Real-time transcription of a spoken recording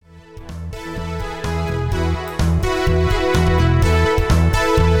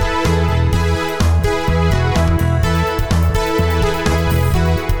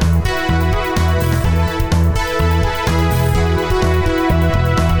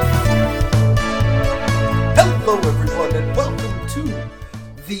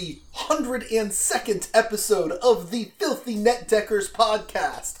102nd episode of the Filthy Netdeckers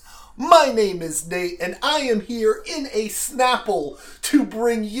podcast. My name is Nate, and I am here in a Snapple to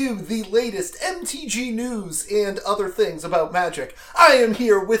bring you the latest MTG news and other things about Magic. I am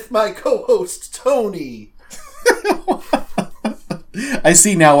here with my co-host, Tony. I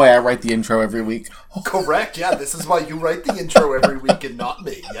see now why I write the intro every week. Correct, yeah, this is why you write the intro every week and not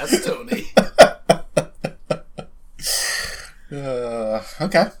me. Yes, Tony.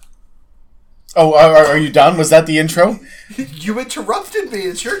 Okay. Oh, are you done? Was that the intro? You interrupted me.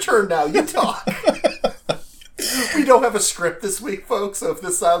 It's your turn now. You talk. We don't have a script this week, folks, so if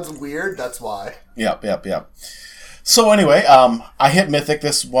this sounds weird, that's why. Yep. So anyway, I hit Mythic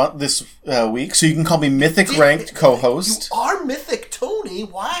this week, so you can call me Mythic Ranked Co-host. You are Mythic, Tony.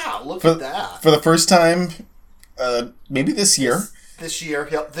 Wow, look at that. For the first time, maybe this year. This year. I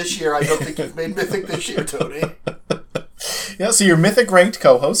don't think you've made Mythic this year, Tony. Yeah, so you're Mythic Ranked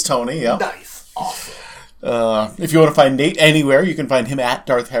Co-host, Tony. Yeah. Nice. Awesome. If you want to find Nate anywhere, you can find him at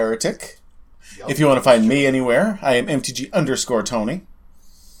Darth Heretic. Yep, if you want to find me anywhere, I am MTG_Tony.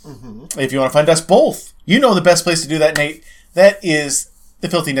 Mm-hmm. If you want to find us both, you know the best place to do that, Nate. That is the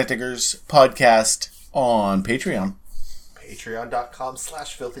Filthy Netdeckers podcast on Patreon.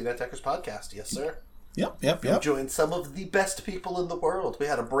 Patreon.com/Filthy Netdeckers podcast. Yes, sir. Yep. We joined some of the best people in the world. We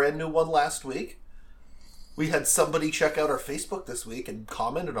had a brand new one last week. We had somebody check out our Facebook this week and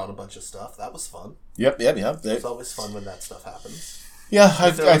commented on a bunch of stuff. That was fun. Yep. It's always fun when that stuff happens. Yeah,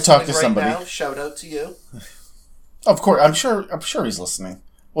 I talked to somebody. Now, shout out to you. Of course, I'm sure he's listening.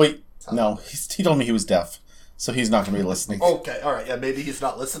 Wait, no, he told me he was deaf, so he's not going to be listening. Okay, all right, yeah, maybe he's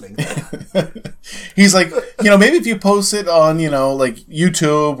not listening then. He's like, maybe if you post it on, like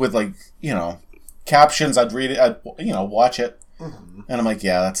YouTube with captions, I'd read it, I'd watch it. Mm-hmm. And I'm like,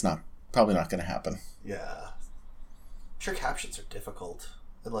 yeah, that's probably not going to happen. Yeah. Sure, captions are difficult,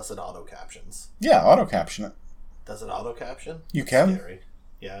 unless it auto-captions. Yeah, auto-caption it. Does it auto-caption? You can. Scary.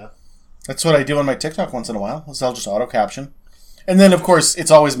 Yeah. That's what I do on my TikTok once in a while, is I'll just auto-caption. And then, of course,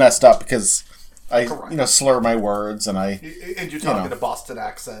 it's always messed up because I, slur my words and I... And you're talking a Boston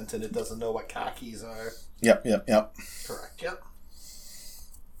accent and it doesn't know what khakis are. Yep. Correct, yep.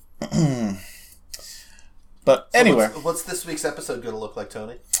 But anyway... What's this week's episode going to look like,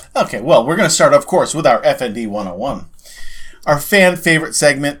 Tony? Okay, well, we're going to start, of course, with our FND 101. Our fan-favorite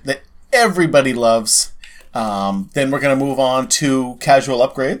segment that everybody loves. Then we're going to move on to Casual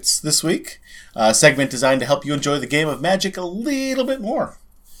Upgrades this week. A segment designed to help you enjoy the game of Magic a little bit more.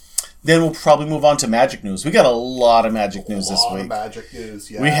 Then we'll probably move on to Magic News. We got a lot of Magic News this week. Magic News,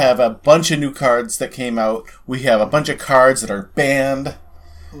 yeah. We have a bunch of new cards that came out. We have a bunch of cards that are banned.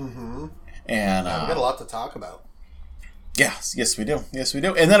 Mm-hmm. And we got a lot to talk about. Yes, we do.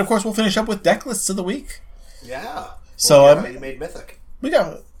 And then, of course, we'll finish up with deck lists of the week. Yeah. So you made Mythic.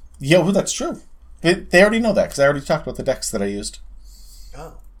 Well, that's true. They already know that because I already talked about the decks that I used.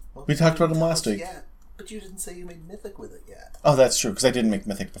 Oh. Well, we talked about them last week. Yeah, but you didn't say you made Mythic with it yet. Oh, that's true because I didn't make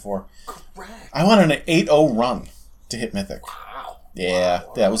Mythic before. Correct. I wanted an 8-0 run to hit Mythic. Wow. Yeah,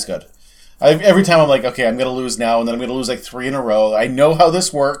 that was good. Every time I'm like, okay, I'm going to lose now, and then I'm going to lose like 3 in a row. I know how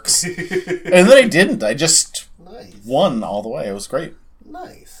this works. And then I didn't. I just won all the way. It was great.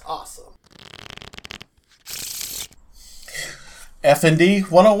 Nice. Awesome.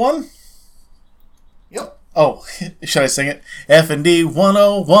 FND 101? Yep. Oh, should I sing it? FND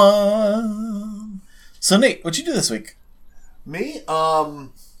 101. So, Nate, what'd you do this week? Me? I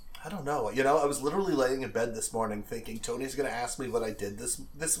don't know. I was literally laying in bed this morning thinking Tony's going to ask me what I did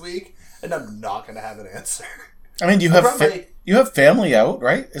this week, and I'm not going to have an answer. I mean, you have family out,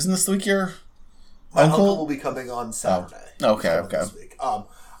 right? Isn't this the week your uncle will be coming on Saturday. Oh, okay. This week.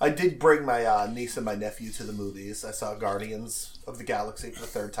 I did bring my niece and my nephew to the movies. I saw Guardians of the Galaxy for the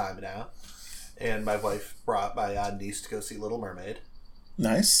 3rd time now, and my wife brought my niece to go see Little Mermaid.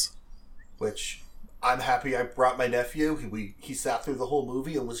 Nice. Which... I'm happy I brought my nephew. He sat through the whole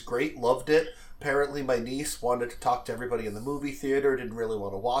movie and was great, loved it. Apparently my niece wanted to talk to everybody in the movie theater, didn't really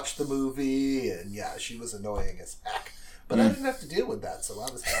want to watch the movie, and yeah, she was annoying as heck. But I didn't have to deal with that, so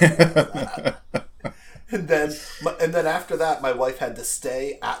I was happy about that. And then after that, my wife had to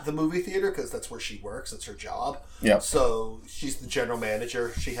stay at the movie theater because that's where she works. It's her job. Yeah. So she's the general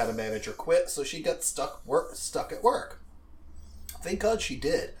manager. She had a manager quit, so she got stuck at work. Thank God she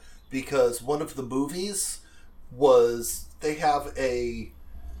did. Because one of the movies was, there's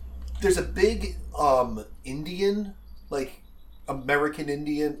a big Indian, like American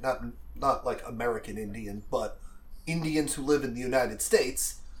Indian, not like American Indian, but Indians who live in the United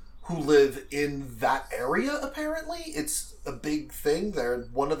States who live in that area, apparently. It's a big thing there.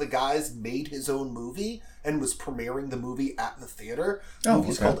 One of the guys made his own movie and was premiering the movie at the theater. The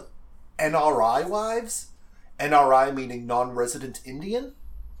movie's called NRI wives. NRI meaning non-resident Indian.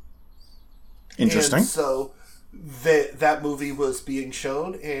 Interesting. And so that movie was being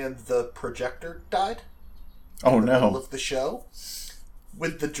shown, and the projector died. Oh, in the middle no. of the show,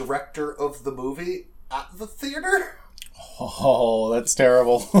 with the director of the movie at the theater. Oh, that's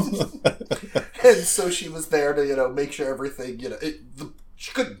terrible. And so she was there to, make sure everything,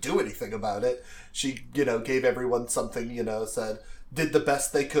 she couldn't do anything about it. She, gave everyone something, said, did the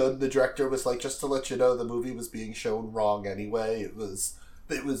best they could. The director was like, just to let you know, the movie was being shown wrong anyway. It was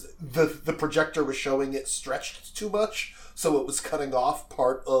the projector was showing it stretched too much, so it was cutting off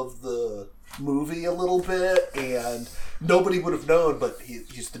part of the movie a little bit, and nobody would have known, but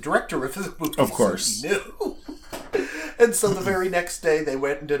he's the director of the movie. Of course. So he knew. And so the very next day, they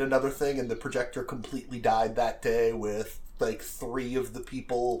went and did another thing, and the projector completely died that day with, three of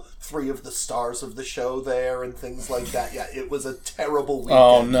the stars of the show there and things like that. Yeah, it was a terrible weekend.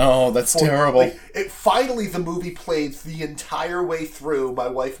 Oh, no, that's terrible. Finally, the movie played the entire way through. My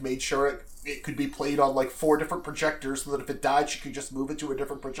wife made sure it could be played on, 4 different projectors so that if it died, she could just move it to a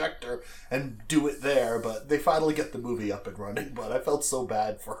different projector and do it there. But they finally get the movie up and running, but I felt so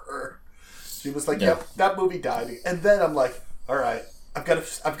bad for her. She was like, yep, that movie died. And then I'm like, all right, I've got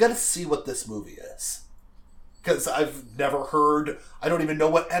to see what this movie is. Because I've never heard, I don't even know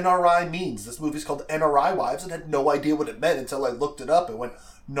what NRI means. This movie's called NRI Wives, and had no idea what it meant until I looked it up and went,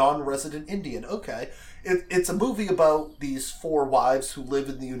 non-resident Indian. Okay. It's a movie about these 4 wives who live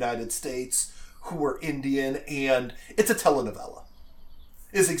in the United States who are Indian, and it's a telenovela.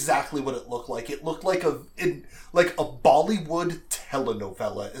 Is exactly what it looked like. It looked like a Bollywood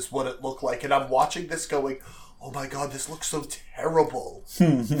telenovela is what it looked like. And I'm watching this going, oh my god, this looks so terrible.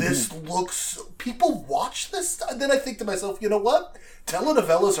 People watch this? And then I think to myself, you know what?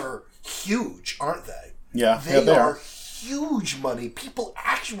 Telenovelas are huge, aren't they? Yeah, they are huge money. People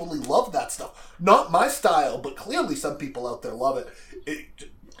actually love that stuff. Not my style, but clearly some people out there love it.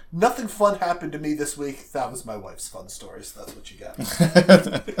 Nothing fun happened to me this week. That was my wife's fun story, so that's what you got.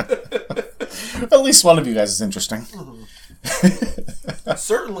 At least one of you guys is interesting. Mm-hmm.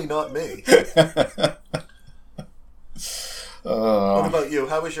 Certainly not me. What about you?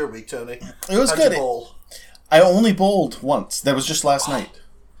 How was your week, Tony? It was good. Bowl? I only bowled once. That was just last night.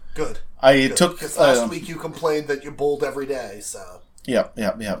 Good. Took because last week you complained that you bowled every day. So Yep.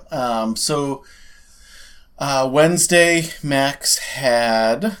 Wednesday, Max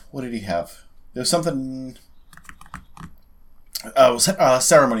had, what did he have? There was something. It was a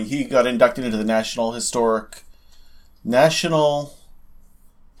ceremony. He got inducted into the National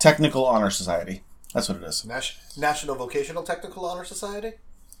Technical Honor Society. That's what it is. National Vocational Technical Honor Society?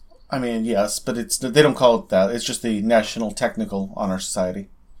 I mean, yes, but they don't call it that. It's just the National Technical Honor Society.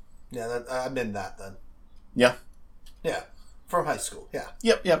 Yeah, I'm in that then. Yeah? Yeah, from high school, yeah.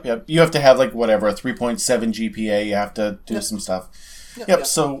 Yep. You have to have, a 3.7 GPA. You have to do some stuff. Yep.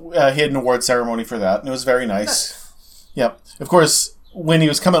 So he had an award ceremony for that, and it was very nice. Yep. Of course, when he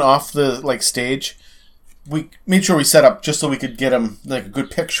was coming off the, stage, we made sure we set up just so we could get him, a good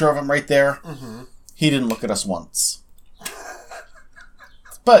picture of him right there. Mm-hmm. He didn't look at us once.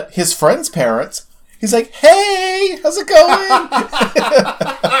 But his friend's parents, he's like, hey, how's it going?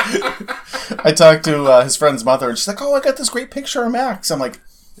 I talked to his friend's mother, and she's like, oh, I got this great picture of Max. I'm like,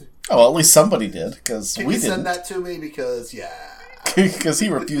 oh, well, at least somebody did, because we didn't. Can you send that to me? Because, Because he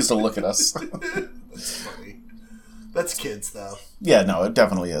refused to look at us. That's funny. That's kids, though. Yeah, no, it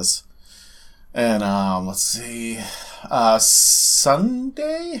definitely is. And, let's see,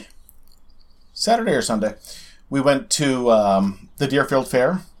 Saturday or Sunday, we went to the Deerfield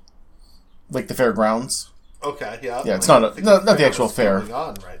Fair, the fairgrounds. Okay, yeah. Yeah, it's not the actual fair. Going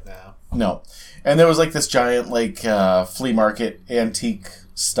on right now. No, and there was this giant flea market antique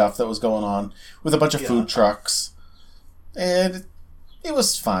stuff that was going on with a bunch of food trucks, and it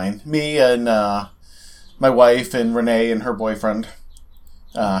was fine. Me and my wife and Renee and her boyfriend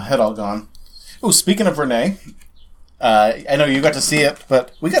had all gone. Oh, speaking of Renee, I know you got to see it,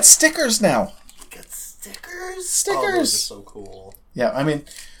 but we got stickers now. Stickers? Oh, those are so cool. Yeah, I mean,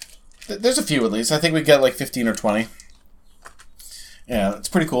 there's a few at least. I think we got 15 or 20. Yeah, it's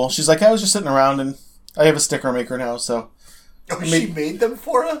pretty cool. She's like, I was just sitting around and I have a sticker maker now, so. Oh, she made them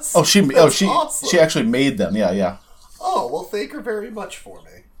for us? She awesome. She actually made them. Yeah. Oh, well, thank her very much for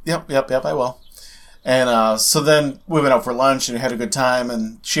me. Yep, I will. And so then we went out for lunch and had a good time,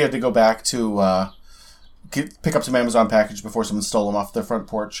 and she had to go back to pick up some Amazon package before someone stole them off their front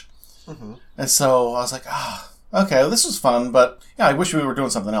porch. Mm-hmm. And so I was like, okay, well, this was fun, but yeah, I wish we were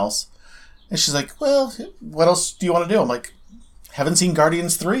doing something else. And she's like, well, what else do you want to do? I'm like, haven't seen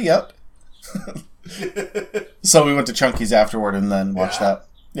Guardians 3 yet. So we went to Chunky's afterward and then watched that.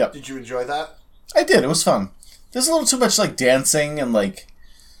 Yep. Did you enjoy that? I did. It was fun. There's a little too much like dancing and like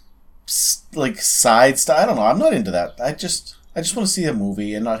side stuff. I don't know. I'm not into that. I just want to see a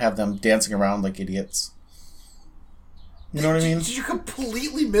movie and not have them dancing around like idiots. You know what I mean? Did you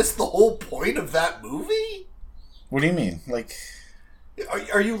completely miss the whole point of that movie? What do you mean? Like,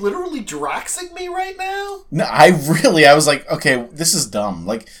 are you literally Draxing me right now? No, I was like, okay, this is dumb.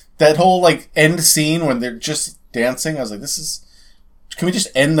 Like that whole like end scene when they're just dancing. I was like, can we just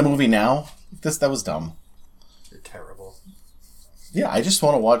end the movie now? That was dumb. You're terrible. Yeah, I just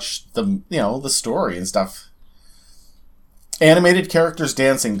want to watch the story and stuff. Animated characters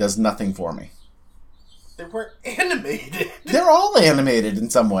dancing does nothing for me. They weren't animated. They're all animated in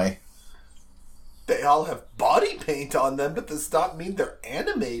some way. They all have body paint on them, but does not mean they're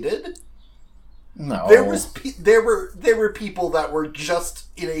animated. No. There were people that were just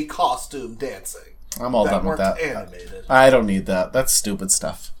in a costume dancing. I'm all done with that. Animated. I don't need that. That's stupid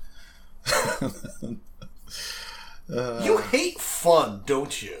stuff. You hate fun,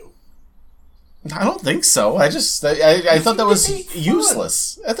 don't you? I don't think so. I thought that was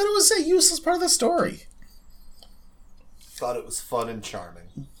useless. I thought it was a useless part of the story. Thought it was fun and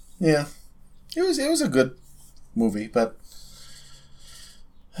charming. Yeah. It was a good movie, but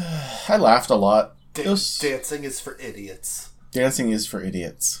I laughed a lot. Dancing is for idiots. Dancing is for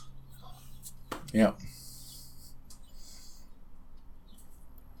idiots. Yeah.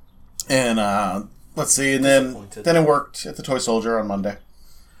 And let's see, and then I worked at the Toy Soldier on Monday.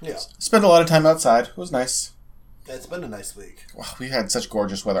 Yeah. Spent a lot of time outside. It was nice. It's been a nice week. Wow, we had such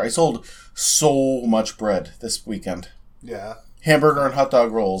gorgeous weather. I sold so much bread this weekend. Yeah. Hamburger and hot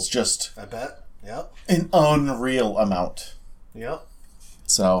dog rolls, just... I bet. Yep. An unreal amount. Yep.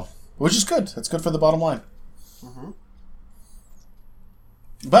 So, which is good. That's good for the bottom line. Mm-hmm.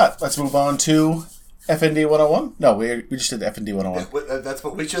 But, let's move on to FND 101. No, we just did the FND 101. Yeah, that's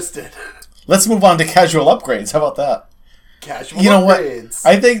what we just did. Let's move on to casual upgrades. How about that? Casual upgrades.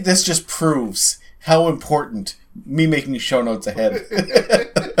 What? I think this just proves how important me making show notes ahead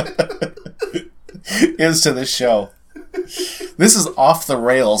is to this show. This is off the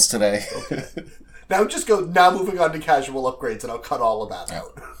rails today. Okay. Now moving on to casual upgrades, and I'll cut all of that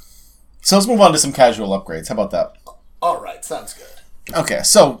out. So let's move on to some casual upgrades. How about that? All right, sounds good. Okay,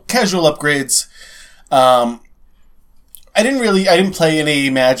 so casual upgrades. I didn't play any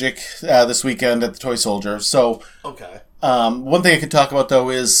Magic this weekend at the Toy Soldier. So okay. One thing I could talk about though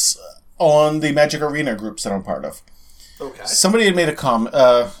is on the Magic Arena groups that I'm part of. Okay. Somebody had made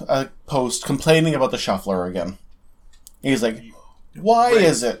a post complaining about the Shuffler again. He's like, why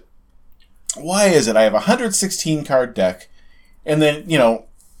is it I have a 116 card deck, and then,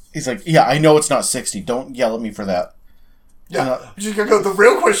 he's like, yeah, I know it's not 60. Don't yell at me for that. Yeah, I'm just gonna go, the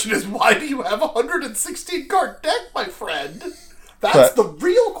real question is, why do you have a 116 card deck, my friend? That's the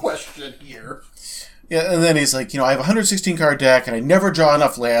real question here. Yeah, and then he's like, I have a 116 card deck, and I never draw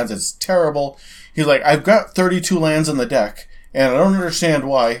enough lands. It's terrible. He's like, I've got 32 lands in the deck, and I don't understand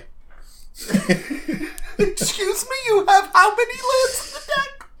why. Excuse me, you have how many lands in the deck?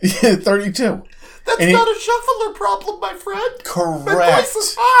 Yeah, 32. That's not a shuffler problem, my friend. Correct. My voice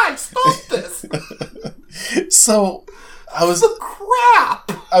is high. Stop this. So, I was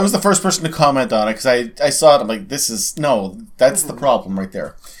the first person to comment on it, because I saw it, I'm like, that's the problem right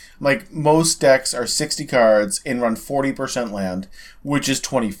there. I'm like, most decks are 60 cards and run 40% land, which is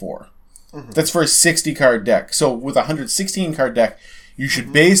 24. Mm-hmm. That's for a 60 card deck. So with a 116 card deck, you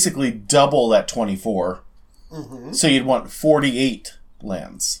should basically double that 24. Mm-hmm. So you'd want 48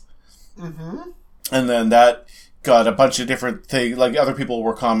 lands. Mm-hmm. And then that got a bunch of different things, like other people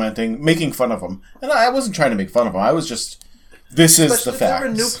were commenting, making fun of them. And I wasn't trying to make fun of them. I was just, this is the fact. If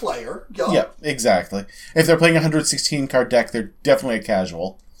they're a new player. Yeah, exactly. If they're playing a 116 card deck, they're definitely a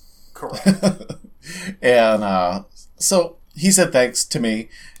casual. Correct. And so he said thanks to me,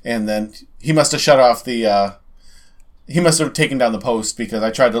 and then he must have shut off he must have taken down the post, because I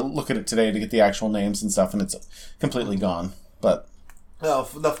tried to look at it today to get the actual names and stuff, and it's completely gone. But well,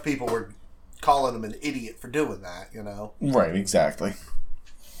 enough people were calling him an idiot for doing that, Right, exactly.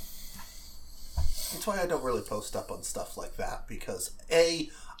 That's why I don't really post up on stuff like that, because I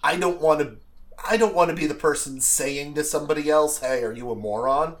don't want to be the person saying to somebody else, "Hey, are you a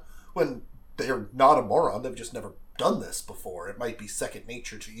moron?" when they're not a moron. They've just never done this before. It might be second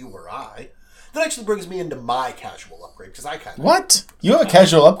nature to you or I. That actually brings me into my casual upgrade, because I kind of... What? You have a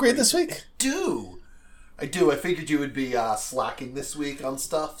casual upgrade this week? I do. I figured you would be slacking this week on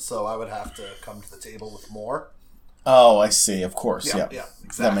stuff, so I would have to come to the table with more. Oh, I see. Of course. Yeah, exactly.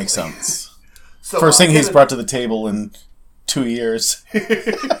 That makes sense. So, first thing he's brought to the table in 2 years.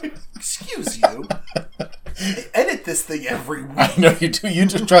 Excuse you. edit this thing every week. I know you do. You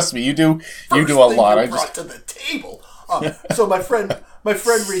just trust me. You do a lot. I brought to the table. So my friend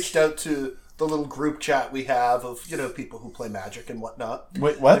reached out to the little group chat we have of people who play Magic and whatnot.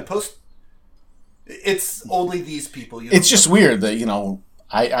 Wait, what? It's only these people. It's just weird that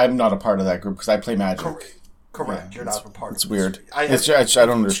I'm not a part of that group because I play Magic. Correct. Yeah, you're not a part. It's of weird. I don't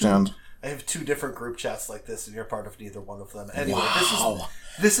understand. I have 2 different group chats like this, and you're part of neither one of them. Anyway, wow.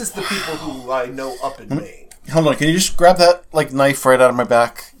 this is the people who I know up in Maine. Hold on, can you just grab that knife right out of my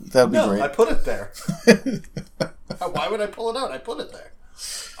back? That'd be great. No, I put it there. Why would I pull it out? I put it there.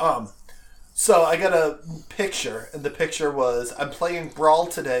 So I got a picture, and the picture was, I'm playing Brawl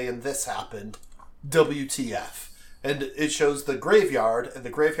today, and this happened. WTF. And it shows the graveyard, and the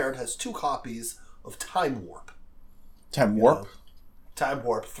graveyard has 2 copies of Time Warp. Time Warp? Time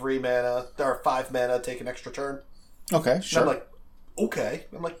Warp, 3 mana, or 5 mana, take an extra turn. Okay, sure. And I'm like, okay.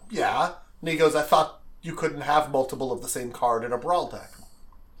 I'm like, yeah. And he goes, I thought you couldn't have multiple of the same card in a Brawl deck.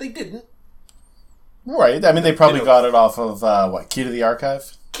 They didn't. Right. I mean, they probably got it off of, Key to the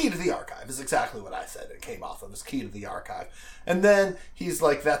Archive? Key to the Archive is exactly what I said it came off of, is Key to the Archive. And then he's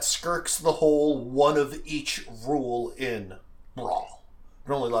like, that skirks the whole one of each rule in Brawl.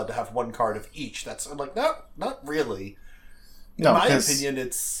 You're only allowed to have 1 card of each. I'm like, no, not really. In my opinion,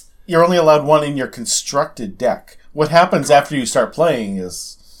 it's... You're only allowed 1 in your constructed deck. What happens after you start playing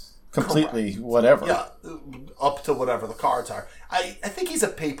is completely whatever. Yeah, up to whatever the cards are. I think he's a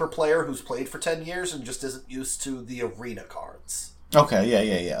paper player who's played for 10 years and just isn't used to the arena cards. Okay,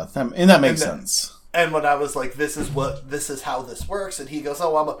 yeah. And that makes sense. And when I was like, this is how this works, and he goes,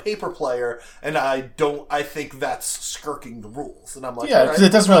 oh, I'm a paper player, and I think that's skirking the rules. And I'm like, yeah, because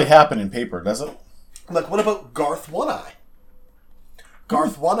it doesn't really happen in paper, does it? I'm like, what about Garth One-Eye?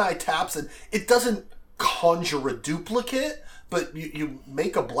 Garth One-Eye taps, and it doesn't conjure a duplicate, but you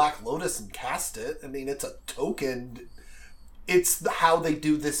make a Black Lotus and cast it. I mean, it's a token. It's how they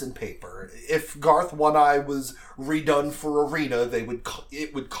do this in paper. If Garth One-Eye was redone for Arena,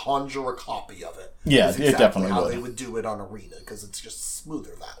 it would conjure a copy of it. Yeah, exactly it definitely how would. They would do it on Arena, because it's just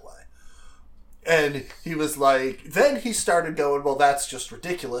smoother that way. And he was like, then he started going, well, that's just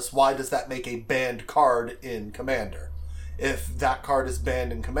ridiculous. Why does that make a banned card in Commander? If that card is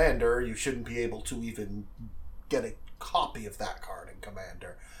banned in Commander, you shouldn't be able to even get a copy of that card in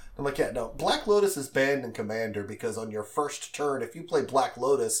Commander. I'm like, yeah, no, Black Lotus is banned in Commander because on your first turn, if you play Black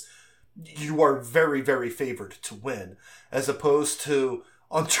Lotus, you are very, very favored to win. As opposed to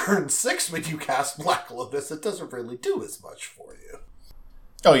on turn 6 when you cast Black Lotus, it doesn't really do as much for you.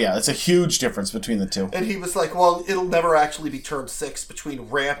 Oh yeah, it's a huge difference between the two. And he was like, well, it'll never actually be turn 6 between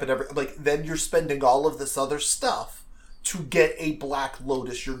ramp and everything. Like, then you're spending all of this other stuff to get a Black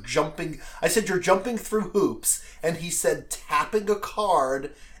Lotus. You're jumping through hoops, and he said tapping a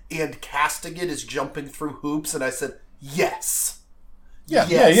card and casting it is jumping through hoops, and I said, yes.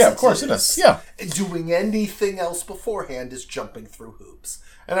 Yeah, of course it is. Yeah. Doing anything else beforehand is jumping through hoops.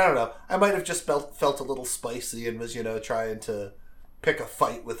 And I don't know, I might have just felt a little spicy and was, trying to pick a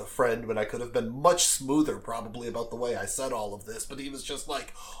fight with a friend when I could have been much smoother probably about the way I said all of this, but he was just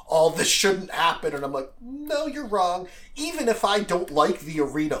like, all this shouldn't happen, and I'm like, no, you're wrong. Even if I don't like the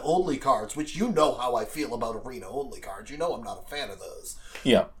arena-only cards, which you know how I feel about arena-only cards, I'm not a fan of those.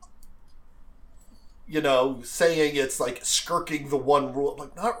 Yeah. Saying it's like skirking the one rule, I'm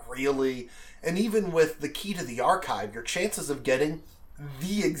like, not really. And even with the Key to the Archive, your chances of getting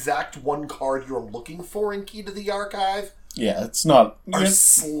the exact one card you're looking for in Key to the Archive it's not are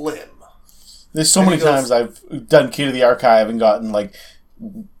slim. There's so many times I've done Key to the Archive and gotten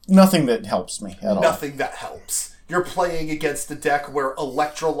nothing that helps me at all. Nothing that helps. You're playing against a deck where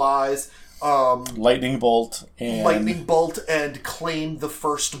Electrolyze, Lightning Bolt and Claim the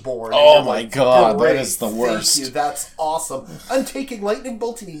Firstborn. Oh my god, that is the worst. Thank you, that's awesome. I'm taking Lightning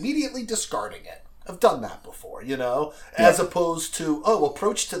Bolt and immediately discarding it. I've done that before, as opposed to,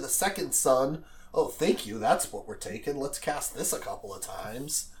 Approach to the Second Sun. Oh, thank you, that's what we're taking. Let's cast this a couple of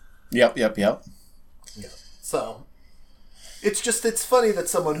times. Yep. Yeah. So, it's funny that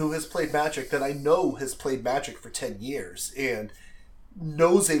someone who has played Magic, that I know has played Magic for 10 years, and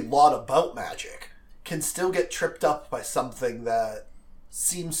knows a lot about Magic, can still get tripped up by something that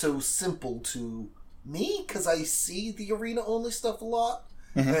seems so simple to me, because I see the arena-only stuff a lot,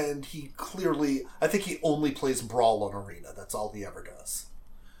 and I think he only plays Brawl on Arena. That's all he ever does.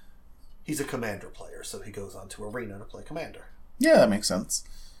 He's a Commander player, so he goes on to Arena to play Commander. Yeah, that makes sense.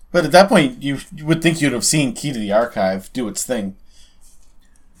 But at that point, you would think you'd have seen Key to the Archive do its thing.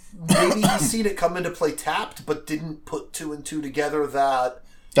 Maybe he's seen it come into play tapped, but didn't put 2 and 2 together that...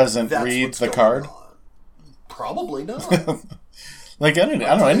 Doesn't read the card? On. Probably not. Like, I don't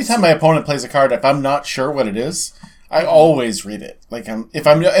know. Anytime my opponent plays a card, if I'm not sure what it is, I always read it. Like, if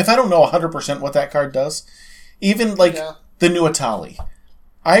I don't know 100% what that card does, even like the new Atali,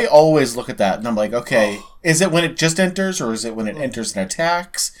 I always look at that and I'm like, okay, is it when it just enters or is it when it enters and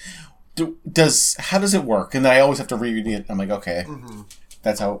attacks? How does it work? And then I always have to reread it. I'm like, okay,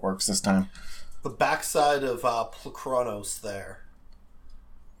 that's how it works this time. The backside of Pluchronos there.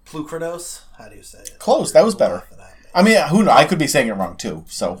 Pluchronos? How do you say it? Close. That was better. I mean, who knows? I could be saying it wrong too,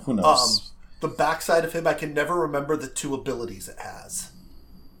 so who knows? The backside of him, I can never remember the 2 abilities it has.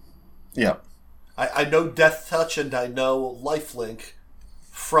 Yeah. I know Death Touch and I know Lifelink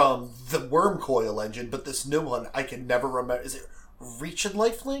from the Worm Coil engine, but this new one, I can never remember. Is it Reach and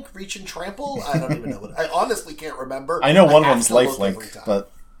Lifelink? Reach and Trample? I don't even know what. I honestly can't remember. I know one of them's Lifelink, but...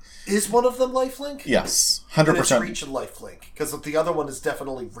 Is one of them Lifelink? Yes, 100%. And it's Reach and Lifelink, because the other one is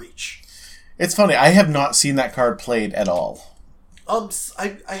definitely Reach. It's funny, I have not seen that card played at all.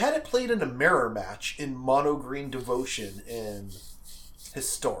 I had it played in a mirror match in Mono Green Devotion in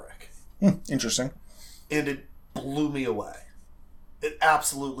Historic. Interesting. And it blew me away. It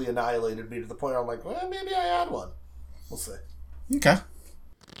absolutely annihilated me to the point where I'm like, well, maybe I had one. We'll see. Okay.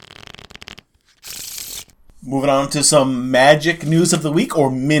 Moving on to some Magic news of the week, or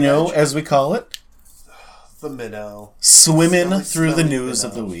Minnow as we call it. The Minnow. Swimming through the news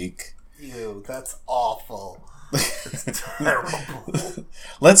of the week. Ew, that's awful. It's terrible.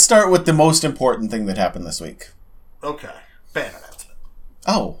 Let's start with the most important thing that happened this week. Okay. Ban announcement.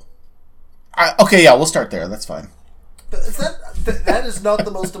 Oh. Okay, yeah, we'll start there. That's fine. That is not the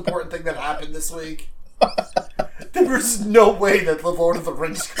most important thing that happened this week. There's no way that the Lord of the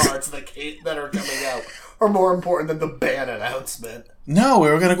Rings cards that are coming out are more important than the ban announcement. No, we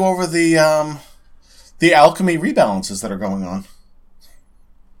were going to go over the alchemy rebalances that are going on.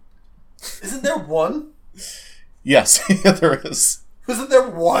 Isn't there one? Yes, yeah, there is. Isn't there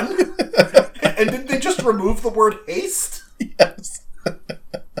one? And didn't they just remove the word haste? Yes.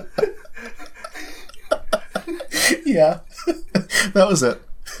 Yeah. That was it.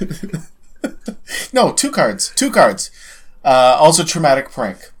 No, 2 cards. 2 cards. Also Traumatic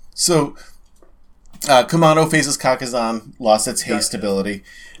Prank. So, Kumano faces Kakazan, lost its haste ability,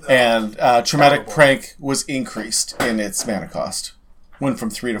 and Traumatic Prank was increased in its mana cost. Went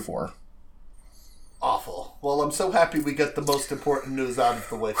from 3 to 4. Awful. Well, I'm so happy we got the most important news out of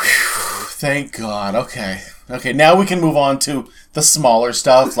the way. Thank God. Okay. Okay, now we can move on to the smaller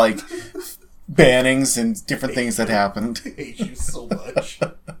stuff, like bannings and different things that happened. I hate you so much.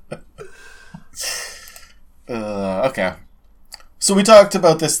 Okay. So we talked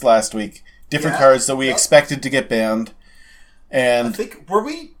about this last week. Different cards that we expected to get banned. And I think, were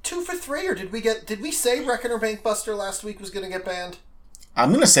we 2 for 3, or did we say Reckoner Bankbuster last week was going to get banned? I'm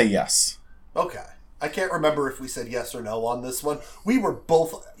going to say yes. Okay. I can't remember if we said yes or no on this one. We were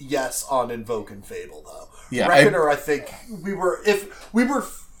both yes on Invoke and Fable, though. Yeah, Reckoner, I think we were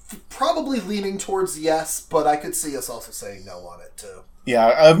probably leaning towards yes, but I could see us also saying no on it too. Yeah,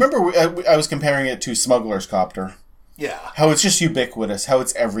 I remember I was comparing it to Smuggler's Copter. Yeah. How it's just ubiquitous, how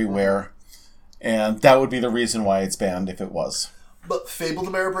it's everywhere. And that would be the reason why it's banned if it was. But Fable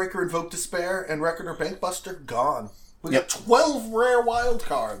the Mirror Breaker, Invoke Despair, and Reckoner Bankbuster, gone. We got 12 rare wild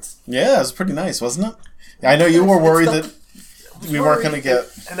cards. Yeah, it was pretty nice, wasn't it? I know you were worried that we weren't going to get...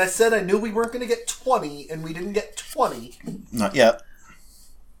 And I said I knew we weren't going to get 20, and we didn't get 20. Not yet.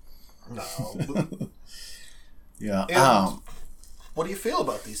 No. Yeah. What do you feel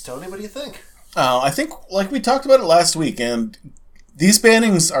about these, Tony? What do you think? I think, like we talked about it last week, and these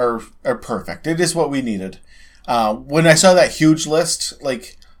bannings are perfect. It is what we needed. When I saw that huge list,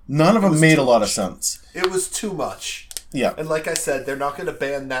 like, none of them made a lot of sense. It was too much. Yeah. And like I said, they're not going to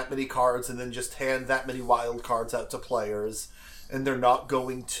ban that many cards and then just hand that many wild cards out to players. And they're not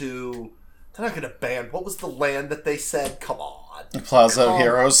going to ban... What was the land that they said? Come on. Plaza of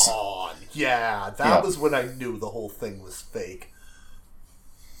Heroes. Come on. Yeah, that was when I knew the whole thing was fake.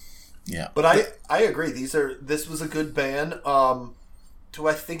 Yeah. But I agree. This was a good ban. Do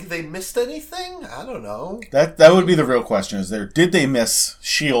I think they missed anything? I don't know. That would be the real question. Did they miss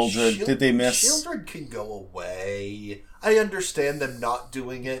Shieldred? Did they miss... Shieldred can go away. I understand them not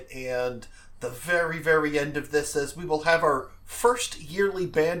doing it, and the very, very end of this says we will have our first yearly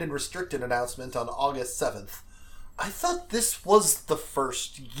banned and restricted announcement on August 7th. I thought this was the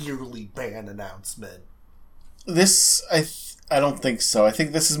first yearly ban announcement. This, I don't think so. I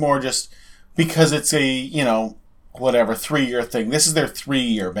think this is more just because it's a, 3-year thing. This is their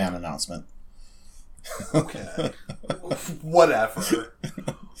 3-year ban announcement. Okay. Whatever.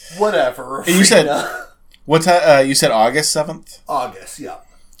 And you said you said August 7th? August, yeah.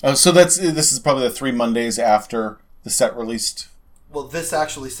 Oh, so this is probably the 3 Mondays after the set released. Well, this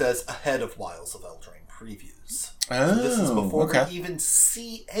actually says ahead of Wilds of Eldraine previews. Oh, so this is before okay. we even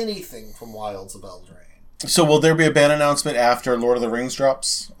see anything from Wilds of Eldraine. So will there be a ban announcement after Lord of the Rings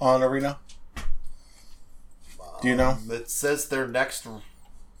drops on Arena? Do you know? It says their next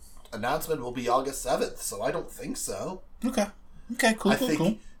announcement will be August 7th, so I don't think so. Okay. Okay, cool, I cool, think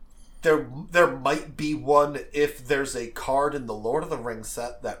cool. there might be one if there's a card in the Lord of the Rings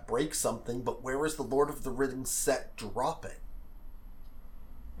set that breaks something, but where is the Lord of the Rings set dropping?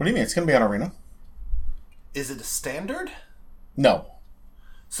 What do you mean? It's going to be on Arena? Is it a standard? No.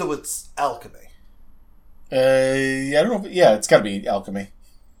 So it's alchemy. I don't know. Yeah, it's got to be Alchemy.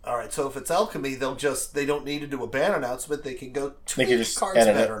 All right, so if it's alchemy, they don't need to do a ban announcement. They can go tweak just cards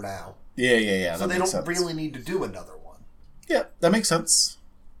edit better it. now. Yeah. So they don't really need to do another one. Yeah, that makes sense.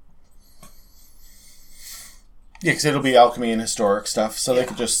 Yeah, because it'll be Alchemy and historic stuff, so they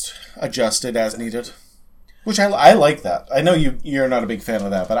could just adjust it as needed. Which I like that. I know you're not a big fan of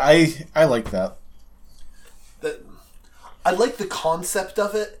that, but I like that. I like the concept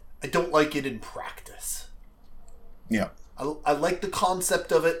of it. I don't like it in practice. Yeah. I like the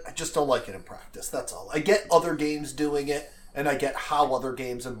concept of it. I just don't like it in practice. That's all. I get other games doing it, and I get how other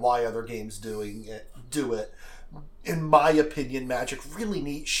games and why other games do it. In my opinion, Magic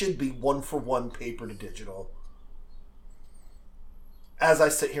really should be 1-for-1 paper to digital. As I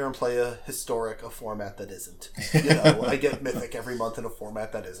sit here and play a format that isn't. I get Mythic every month in a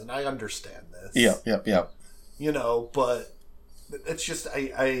format that isn't. I understand this. Yep. But it's just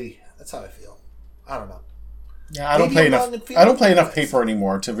that's how I feel. I don't know. Yeah, I don't play enough paper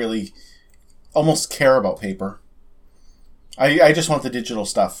anymore to really almost care about paper. I just want the digital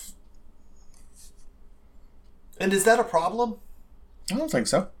stuff. And is that a problem? I don't think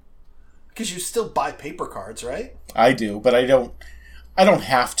so. Because you still buy paper cards, right? I do, but I don't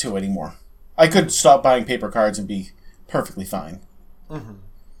have to anymore. I could stop buying paper cards and be perfectly fine. Mm-hmm.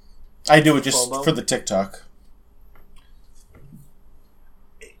 I do it just for the TikTok.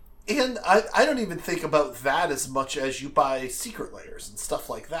 And I don't even think about that as much as you buy secret layers and stuff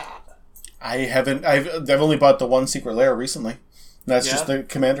like that. I haven't. I've only bought the one secret layer recently. That's just the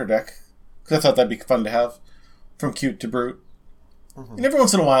commander deck. Because I thought that'd be fun to have. From cute to brute. Mm-hmm. And every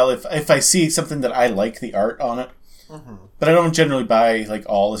once in a while, if I see something that I like the art on it. Mm-hmm. But I don't generally buy like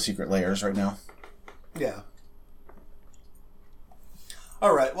all the secret layers right now. Yeah.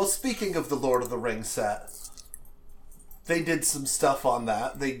 Alright, well speaking of the Lord of the Rings set, they did some stuff on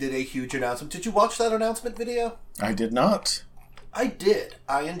that. They did a huge announcement. Did you watch that announcement video? I did not. I did.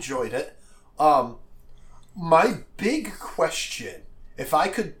 I enjoyed it. My big question, if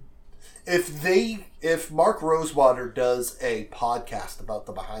Mark Rosewater does a podcast about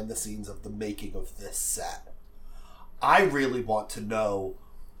the behind the scenes of the making of this set, I really want to know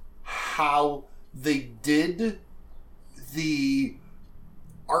how they did the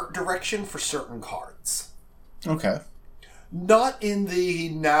art direction for certain cards. Okay. Not in the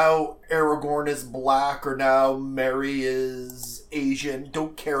now Aragorn is black or now Merry is Asian.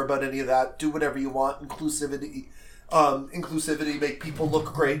 Don't care about any of that. Do whatever you want. Inclusivity, make people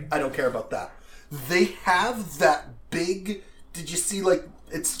look great. I don't care about that. They have that big... Did you see,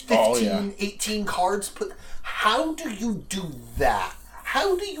 it's 15, 18 cards put... How do you do that?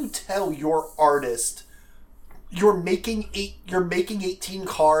 How do you tell your artist... You're making 18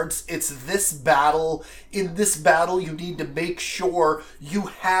 cards. It's this battle. In this battle, you need to make sure you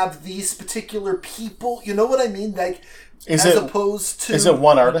have these particular people. You know what I mean? Is it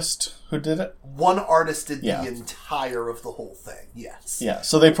one artist who did it? One artist did the entire of the whole thing. Yes. Yeah.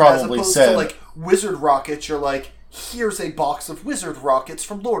 So they probably said, to Wizard Rockets. You're like, here's a box of Wizard Rockets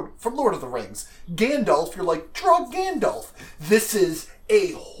from Lord of the Rings. Gandalf. You're like, draw Gandalf. This is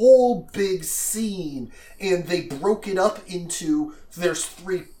a whole big scene, and they broke it up into, there's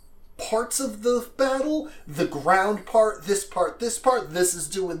 3 parts of the battle, the ground part, this is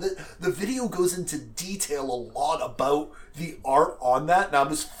doing this. The video goes into detail a lot about the art on that, and I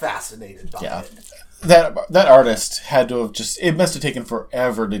was fascinated by it. That artist had to have it must have taken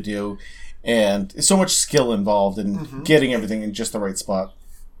forever to do, and so much skill involved in getting everything in just the right spot.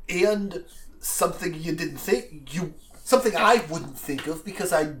 And something you didn't think, something I wouldn't think of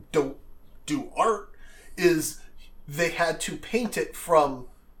because I don't do art, is they had to paint it from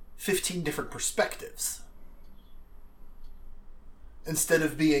 15 different perspectives. Instead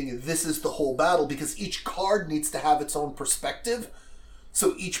of being, this is the whole battle, because each card needs to have its own perspective.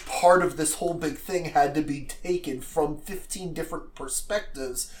 So each part of this whole big thing had to be taken from 15 different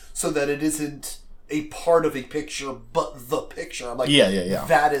perspectives so that it isn't a part of a picture, but the picture. I'm like,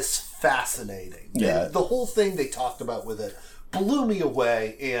 that is fascinating. Yeah. And the whole thing they talked about with it blew me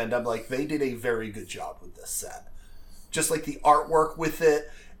away, and I'm like, they did a very good job with this set. just like the artwork with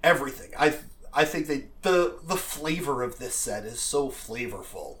it, everything. I think the flavor of this set is so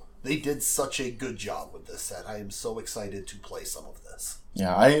flavorful. They did such a good job with this set. I am so excited to play some of this.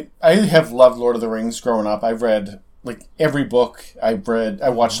 Yeah, I have loved Lord of the Rings growing up. I've read like every book I've read. I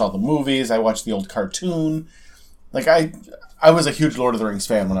watched all the movies. I watched the old cartoon. Like I was a huge Lord of the Rings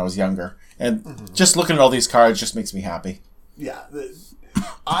fan when I was younger. And just looking at all these cards just makes me happy. Yeah.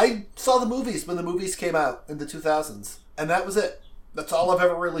 I saw the movies when the movies came out in the 2000s. And that was it. That's all I've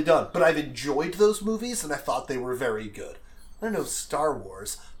ever really done. But I've enjoyed those movies, and I thought they were very good. I don't know Star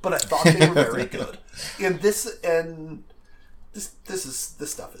Wars, but I thought they were very good. And this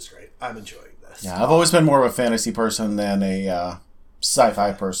stuff is great. I'm enjoying this. Yeah, I've always been more of a fantasy person than a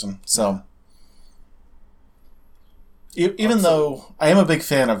sci-fi person. So even though I am a big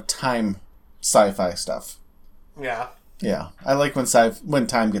fan of time sci-fi stuff. Yeah. Yeah, I like when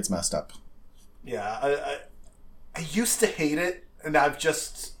time gets messed up. Yeah, I used to hate it, and I've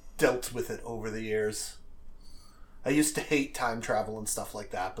just dealt with it over the years. I used to hate time travel and stuff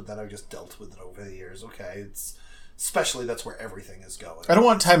like that, but then I've just dealt with it over the years. Okay, especially that's where everything is going. I don't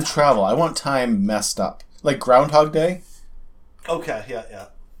want time travel. I want time messed up. Like Groundhog Day. Okay, yeah.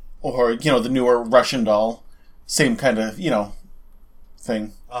 Or, the newer Russian Doll. Same kind of,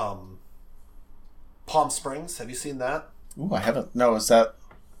 thing. Palm Springs, have you seen that? Ooh, I haven't. No, is that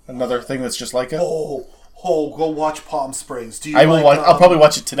another thing that's just like it? Oh, go watch Palm Springs. Do you I will watch. I'll probably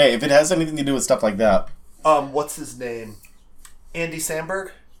watch it today if it has anything to do with stuff like that. What's his name? Andy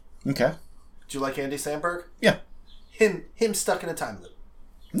Samberg? Okay. Do you like Andy Samberg? Yeah. Him stuck in a time loop.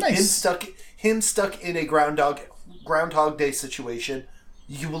 Nice. Him stuck in a Groundhog Day situation.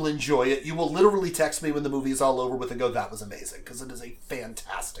 You will enjoy it. You will literally text me when the movie is all over with and go, "That was amazing," because it is a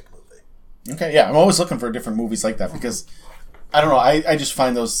fantastic movie. Okay, yeah. I'm always looking for different movies like that because, I don't know, I just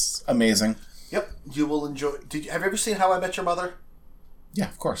find those amazing. Yep. You will enjoy... Have you ever seen How I Met Your Mother? Yeah,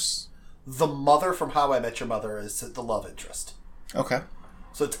 of course. The mother from How I Met Your Mother is the love interest. Okay.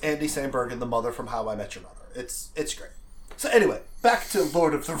 So it's Andy Samberg and the mother from How I Met Your Mother. It's great. So anyway, back to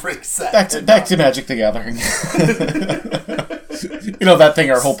Lord of the Rings set. Back to Magic the Gathering. That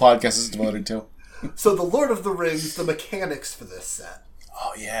thing our whole podcast is devoted to. So the Lord of the Rings, the mechanics for this set.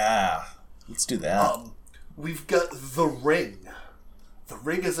 Oh, yeah. Let's do that. We've got the ring. The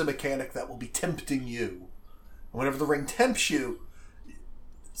ring is a mechanic that will be tempting you. And whenever the ring tempts you...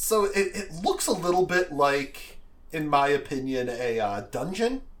 So it looks a little bit like, in my opinion, a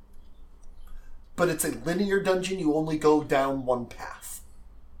dungeon. But it's a linear dungeon. You only go down one path.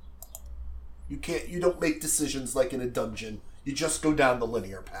 You don't make decisions like in a dungeon. You just go down the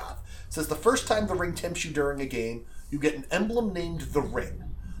linear path. It says the first time the ring tempts you during a game, you get an emblem named the ring.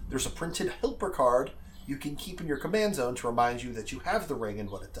 There's a printed helper card you can keep in your command zone to remind you that you have the ring and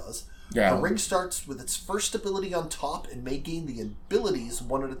what it does. Yeah. The ring starts with its first ability on top and may gain the abilities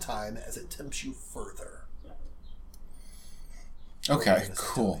one at a time as it tempts you further. Okay,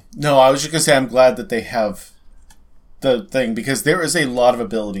 cool. No, I was just going to say I'm glad that they have the thing because there is a lot of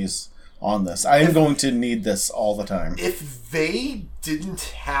abilities on this. I am going to need this all the time. If they didn't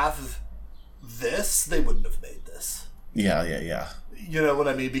have this, they wouldn't have made this. Yeah. You know what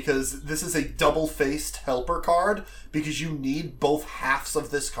I mean? Because this is a double-faced helper card because you need both halves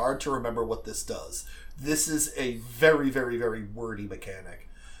of this card to remember what this does. This is a very, very, very wordy mechanic.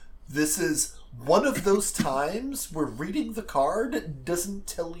 This is one of those times where reading the card doesn't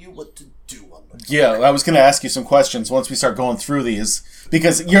tell you what to do on the card. Yeah, I was going to ask you some questions once we start going through these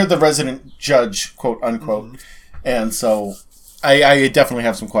because you're the resident judge, quote unquote, and so I definitely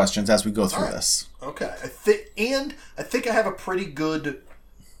have some questions as we go through this. Okay, I think I have a pretty good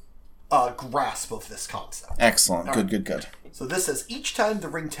grasp of this concept. Excellent. All Good. So this says, each time the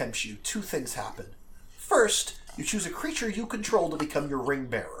ring tempts you, two things happen. First, you choose a creature you control to become your ring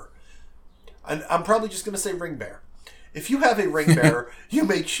bearer. And I'm probably just going to say ring bearer. If you have a ring bearer, you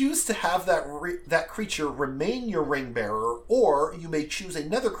may choose to have that creature remain your ring bearer, or you may choose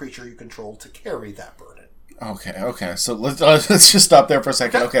another creature you control to carry that burden. Okay. So let's just stop there for a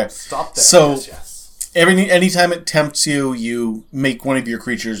second. Okay. Stop there. So yes. anytime it tempts you, you make one of your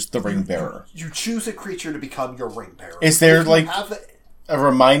creatures the ring bearer. You choose a creature to become your ring bearer. Is there a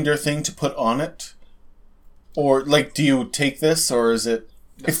reminder thing to put on it? Or do you take this, or is it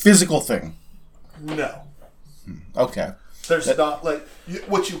a physical thing? No. Okay. There's not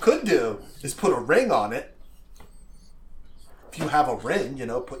what you could do is put a ring on it. If you have a ring,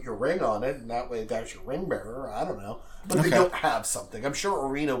 put your ring on it, and that way that's your ring bearer. I don't know. But if they don't have something, I'm sure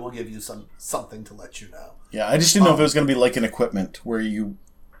Arena will give you something to let you know. Yeah, I just didn't know if it was going to be like an equipment where you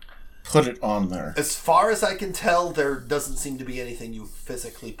put it on there. As far as I can tell, there doesn't seem to be anything you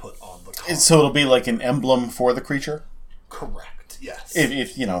physically put on the card. So it'll be like an emblem for the creature? Correct, yes.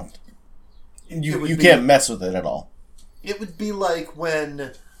 If you know, you can't mess with it at all. It would be like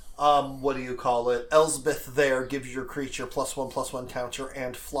when, what do you call it? Elsbeth there gives your creature +1/+1 counter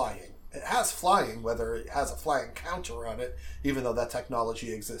and flying. It has flying, whether it has a flying counter on it, even though that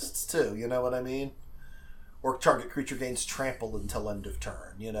technology exists too. You know what I mean? Or target creature gains trample until end of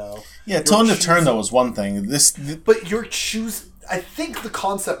turn. You know. Yeah, till end of turn though is one thing. But you're I think the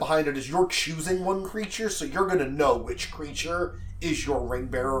concept behind it is you're choosing one creature, so you're going to know which creature is your ring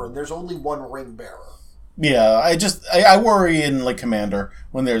bearer, and there's only one ring bearer. Yeah, I worry in like Commander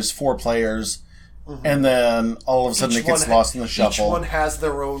when there's 4 players, and then all of a sudden it gets lost in the shuffle. Each one has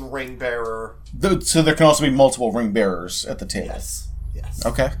their own ring bearer. So there can also be multiple ring bearers at the table. Yes.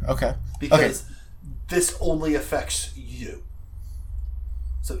 Okay. Because this only affects you.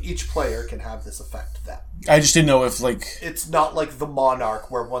 So each player can have this affect them. I just didn't know if like... It's not like the Monarch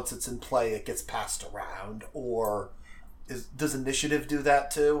where once it's in play it gets passed around, or... Does Initiative do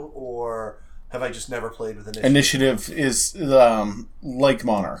that too? Or have I just never played with Initiative? Initiative is like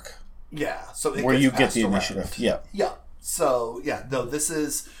Monarch. Yeah, so it where gets you get the around. initiative. Yeah. So no, this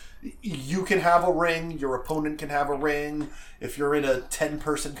is, you can have a ring, your opponent can have a ring. If you're in a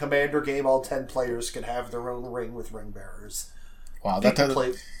 10-person Commander game, all 10 players can have their own ring with ring bearers. Wow,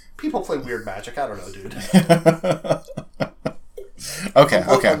 people play weird Magic. I don't know, dude. Okay.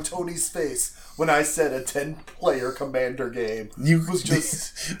 Look on Tony's face when I said a 10-player Commander game. Was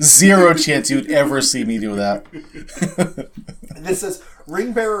just zero chance you'd ever see me do that. And this says,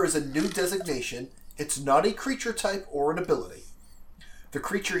 Ring Bearer is a new designation. It's not a creature type or an ability. The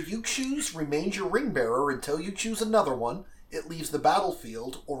creature you choose remains your Ring Bearer until you choose another one. It leaves the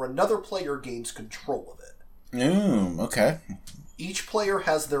battlefield, or another player gains control of it. Okay. Each player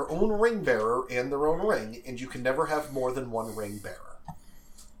has their own ring bearer and their own ring, and you can never have more than one ring bearer.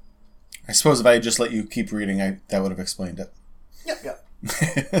 I suppose if I had just let you keep reading, that would have explained it. Yeah.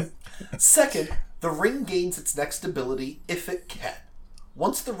 Second, the ring gains its next ability if it can.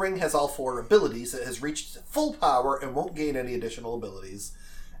 Once the ring has all 4 abilities, it has reached full power and won't gain any additional abilities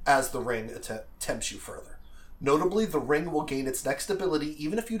as the ring tempts you further. Notably, the ring will gain its next ability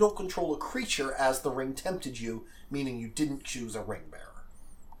even if you don't control a creature as the ring tempted you, meaning you didn't choose a ring bearer.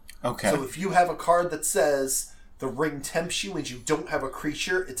 Okay. So if you have a card that says the ring tempts you and you don't have a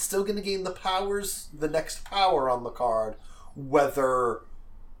creature, it's still going to gain the next power on the card, whether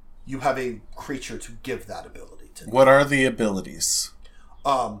you have a creature to give that ability to. What are the abilities?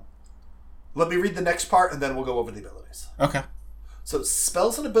 Let me read the next part and then we'll go over the abilities. Okay. So,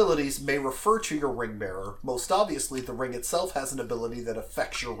 spells and abilities may refer to your ring bearer. Most obviously, the ring itself has an ability that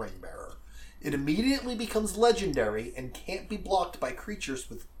affects your ring bearer. It immediately becomes legendary and can't be blocked by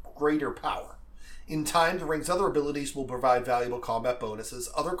creatures with greater power. In time, the ring's other abilities will provide valuable combat bonuses.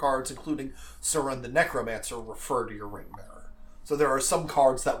 Other cards, including Suran the Necromancer, refer to your ring bearer. So there are some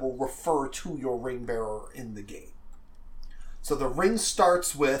cards that will refer to your ring bearer in the game. So the ring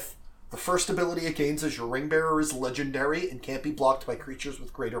starts with... The first ability it gains is your ring bearer is legendary and can't be blocked by creatures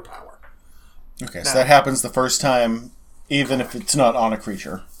with greater power. Okay, now, so that happens the first time, even if it's not on a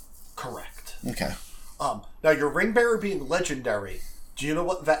creature. Correct. Okay. Now, your ring bearer being legendary, do you know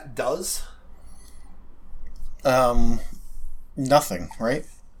what that does? Nothing, right?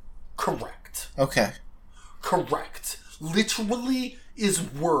 Correct. Okay. Correct. Literally is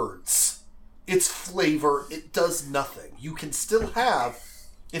words. It's flavor. It does nothing. You can still have...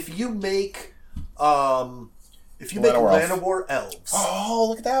 If you make Llanowar Elves... Oh,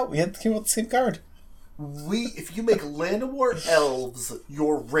 look at that. We came with the same card. If you make Llanowar Elves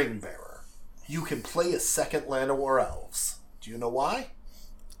your ring bearer, you can play a second Llanowar Elves. Do you know why?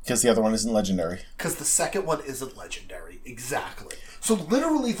 Because the other one isn't legendary. Because the second one isn't legendary. Exactly. So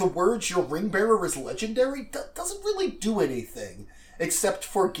literally the words your ring bearer is legendary doesn't really do anything except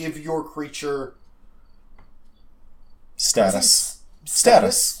for give your creature... Status.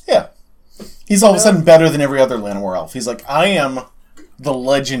 Yeah. He's all of a sudden better than every other Llanowar elf. He's like, I am the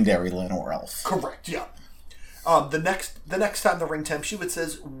legendary Llanowar elf. Correct, yeah. The next time the ring tempts you, it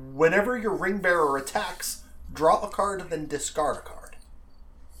says, whenever your ring bearer attacks, draw a card, then discard a card.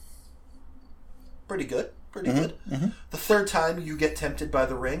 Pretty good. Mm-hmm. The third time you get tempted by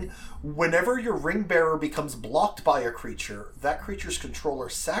the ring, whenever your ring bearer becomes blocked by a creature, that creature's controller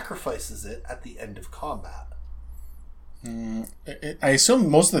sacrifices it at the end of combat. I assume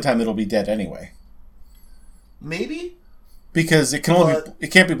most of the time it'll be dead anyway. Maybe? Because it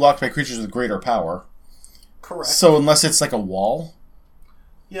can't be blocked by creatures with greater power. Correct. So unless it's like a wall?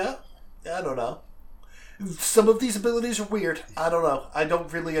 Yeah, I don't know. Some of these abilities are weird. I don't know. I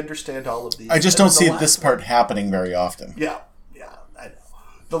don't really understand all of these. I just don't see this part happening very often. Yeah, I know.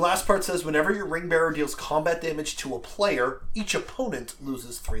 The last part says, whenever your ring bearer deals combat damage to a player, each opponent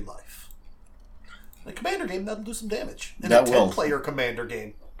loses 3 life. In a commander game, that'll do some damage. In a 10-player commander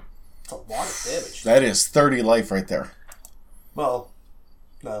game, it's a lot of damage. That is 30 life right there. Well,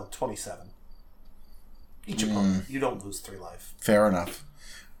 no, 27. Each opponent, you don't lose 3 life. Fair enough.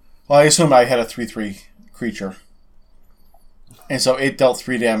 Well, I assume I had a 3/3 creature. And so it dealt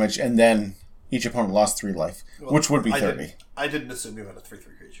 3 damage, and then each opponent lost 3 life, which would be 30. I didn't assume you had a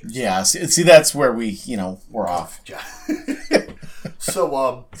 3/3 creature. Yeah, see, that's where we're off. Yeah.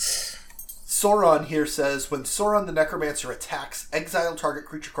 So, Sauron here says, when Sauron the Necromancer attacks, exile target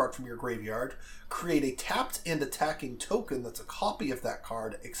creature card from your graveyard, create a tapped and attacking token that's a copy of that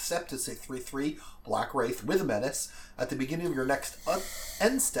card, except it's a 3/3 Black Wraith with Menace. At the beginning of your next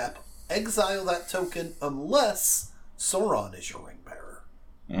end step, exile that token unless Sauron is your ring bearer.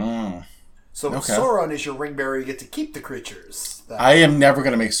 So if Sauron is your ring bearer, you get to keep the creatures. I am never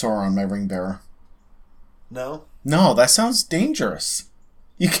going to make Sauron my ring bearer. No? No, that sounds dangerous.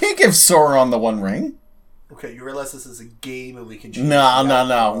 You can't give Sauron the One Ring. Okay, you realize this is a game and we can choose. No.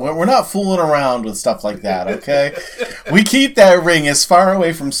 We're not fooling around with stuff like that, okay? We keep that ring as far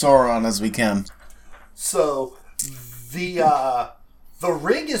away from Sauron as we can. So, the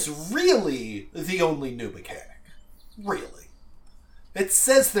ring is really the only new mechanic. Really. It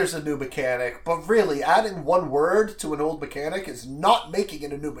says there's a new mechanic, but really, adding one word to an old mechanic is not making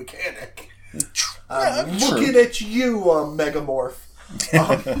it a new mechanic. Looking at you, Megamorph.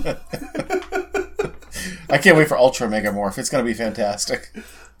 I can't wait for Ultra Megamorph. It's going to be fantastic.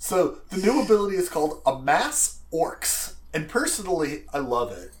 So, the new ability is called Amass Orcs. And personally, I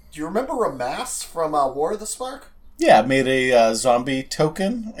love it. Do you remember Amass from War of the Spark? Yeah, I made a zombie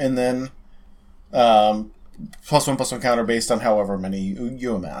token, and then +1/+1 counter based on however many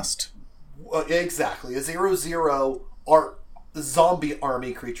you amassed. Exactly. A 0/0 zombie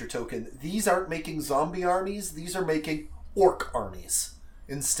army creature token. These aren't making zombie armies. These are making orc armies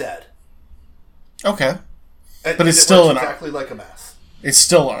instead. Okay. But it's still exactly like Amass. It's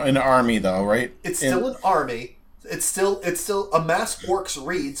still an army, though, right? It's still an army. It's still Amass Orcs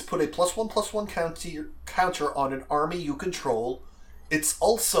reads, put a +1/+1 counter on an army you control. It's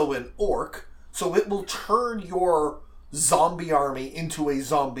also an orc, so it will turn your zombie army into a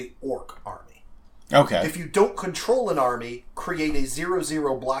zombie orc army. Okay. If you don't control an army, create a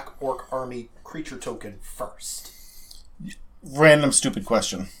 0/0 black orc army creature token first. Random stupid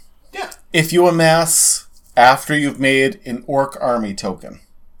question. Yeah. If you amass after you've made an orc army token,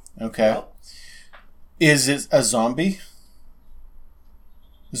 okay, Yep. Is it a zombie?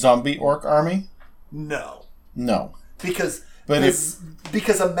 Zombie orc army? No. Because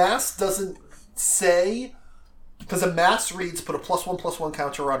Amass doesn't say... Because Amass reads, put a +1/+1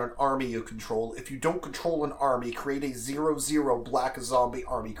 counter on an army you control. If you don't control an army, create a 0/0 black zombie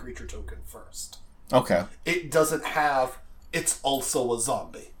army creature token first. Okay. It doesn't have... It's also a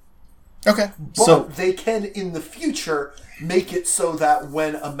zombie. Okay. But so they can, in the future, make it so that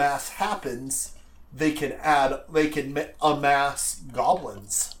when Amass happens, they can amass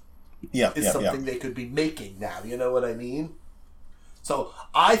goblins. Yeah, is something they could be making now. You know what I mean? So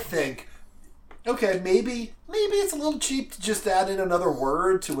I think, okay, maybe it's a little cheap to just add in another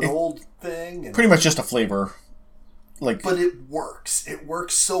word to an old thing. Pretty much just a flavor. But it works. It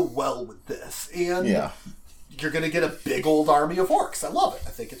works so well with this. And you're going to get a big old army of orcs. I love it. I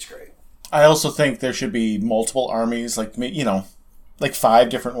think it's great. I also think there should be multiple armies, like 5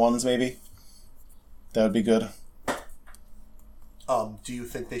 different ones maybe. That would be good. Do you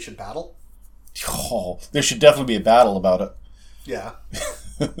think they should battle? Oh, there should definitely be a battle about it. Yeah.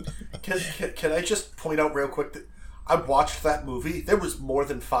 Can I just point out real quick that I watched that movie. There was more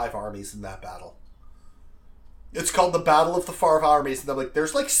than 5 armies in that battle. It's called the Battle of the 5 Armies, and I'm like,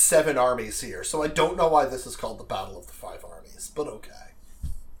 there's 7 armies here, so I don't know why this is called the Battle of the 5 Armies, but okay.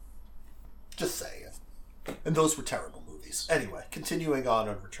 Just saying. And those were terrible movies. Anyway, continuing on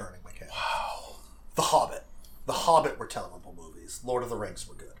and returning mechanics. Wow. The Hobbit. The Hobbit were terrible movies. Lord of the Rings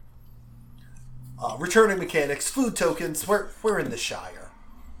were good. Returning mechanics, food tokens. We're in the Shire.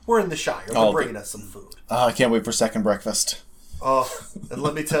 We're in the Shire. They're bringing us some food. I can't wait for second breakfast. Oh, and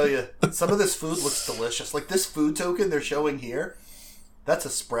let me tell you, some of this food looks delicious. Like this food token they're showing here, that's a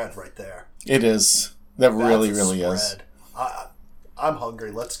spread right there. It is. That really is. I'm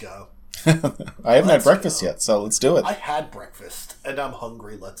hungry. Let's go. I haven't had breakfast yet, so let's do it. I had breakfast, and I'm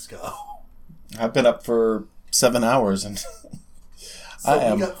hungry. Let's go. I've been up for 7 hours, and I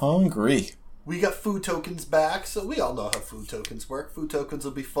am hungry. We got food tokens back, so we all know how food tokens work. Food tokens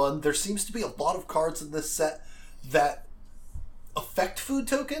will be fun. There seems to be a lot of cards in this set that affect food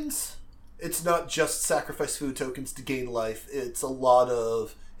tokens. it's not just sacrifice food tokens to gain life. It's a lot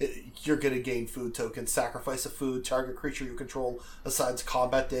of... You're going to gain food tokens. Sacrifice a food. Target creature you control assigns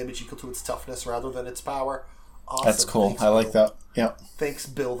combat damage equal to its toughness rather than its power. Awesome. That's cool. Thanks, I like Bill. that. Yeah. Thanks,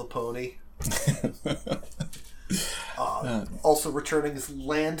 Bill the Pony. Also returning is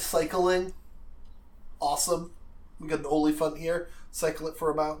land cycling. Awesome. We got an Oliphant here. Cycle it for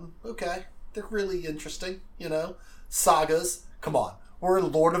a mountain. Okay. They're really interesting, you know. Sagas. Come on. We're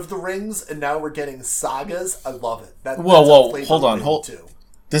in Lord of the Rings, and now we're getting sagas. I love it. Whoa. Hold on. Too.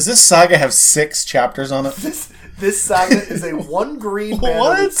 Does this saga have 6 chapters on it? This saga is a 1 green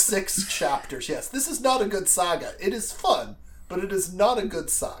mana with 6 chapters. Yes, this is not a good saga. It is fun, but it is not a good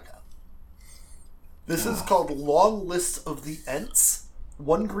saga. This is called Long List of the Ents.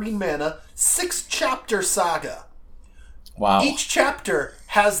 1 green mana, 6 chapter saga. Wow. Each chapter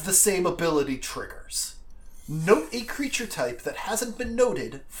has the same ability triggers. Note a creature type that hasn't been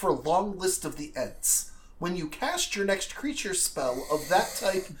noted for Long List of the Ents. When you cast your next creature spell of that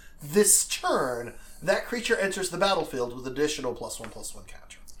type this turn, that creature enters the battlefield with additional +1/+1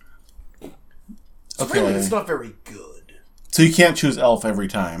 counter. So really, it's not very good. So you can't choose elf every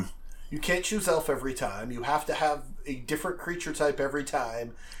time. You can't choose elf every time. You have to have a different creature type every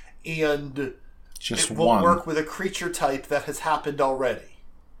time, and just it won't work with a creature type that has happened already.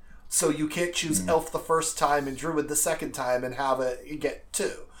 So you can't choose elf the first time and druid the second time and have it get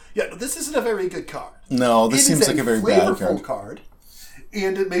 2. Yeah, this isn't a very good card. No, this seems like a very bad card.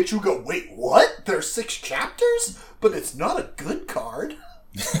 And it makes you go, wait, what? There's 6 chapters? But it's not a good card.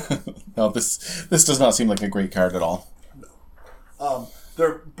 No, this does not seem like a great card at all. No.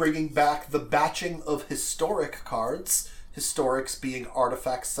 They're bringing back the batching of historic cards. Historics being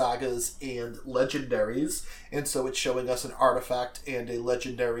artifacts, sagas, and legendaries. And so it's showing us an artifact and a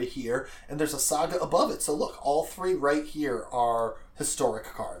legendary here. And there's a saga above it. So look, all 3 right here are historic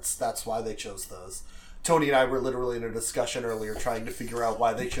cards. That's why they chose those. Tony and I were literally in a discussion earlier trying to figure out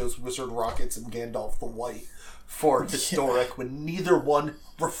why they chose Wizard Rockets and Gandalf the White for historic when neither one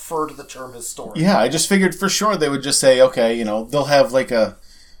refer to the term historic. Yeah, I just figured for sure they would just say, okay, you know, they'll have like a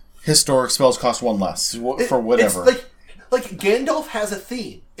historic spells cost 1 less for whatever. It's like Gandalf has a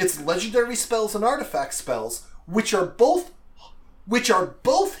theme. It's legendary spells and artifact spells, which are both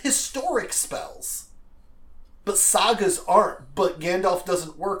historic spells. But sagas aren't. But Gandalf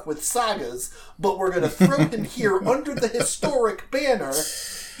doesn't work with sagas. But we're going to throw him here under the historic banner.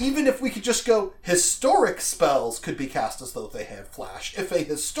 Even if we could just go, historic spells could be cast as though they have flash. If a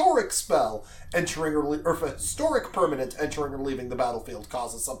historic spell entering or if a historic permanent entering or leaving the battlefield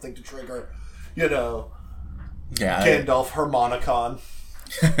causes something to trigger, you know, Gandalf Harmonicon.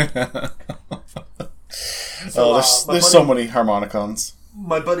 There's so many Harmonicons.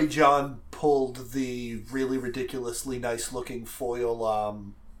 My buddy John pulled the really ridiculously nice looking foil,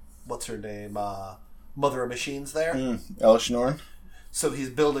 what's her name? Mother of Machines there. Elishnorn. So he's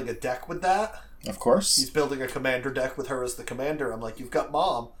building a deck with that. Of course. He's building a commander deck with her as the commander. I'm like, you've got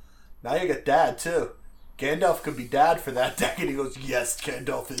mom. Now you got dad, too. Gandalf could be dad for that deck. And he goes, yes,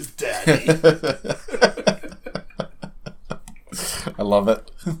 Gandalf is daddy. I love it.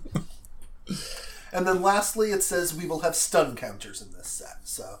 And then lastly, it says we will have stun counters in this set.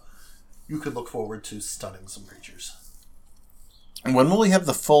 So you can look forward to stunning some creatures. And when will we have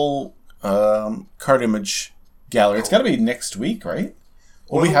the full card image gallery? It's got to be next week, right?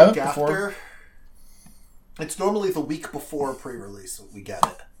 Will we have it before? It's normally the week before pre-release that we get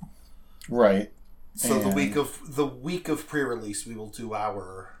it. Right. So the week of pre-release, we will do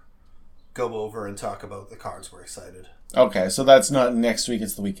our go over and talk about the cards we're excited. Okay, so that's not next week,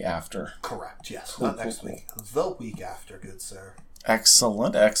 it's the week after. Correct, yes. Not next week. The week after, good sir.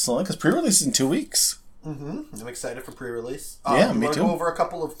 Excellent, because pre-release is in 2 weeks. Mm-hmm. I'm excited for pre-release. Yeah, me too. You want to go over a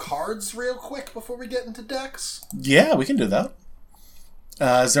couple of cards real quick before we get into decks? Yeah, we can do that.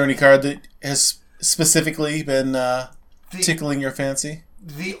 Is there any card that has specifically been tickling your fancy?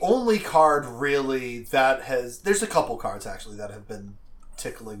 The only card really that has... There's a couple cards, actually, that have been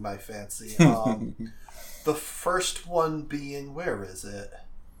tickling my fancy. The first one being... Where is it?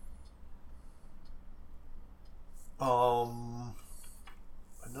 I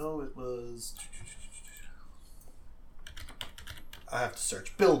know it was... I have to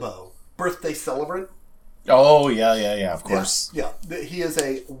search. Bilbo. Birthday Celebrant. Oh, yeah, of course. Yeah. He is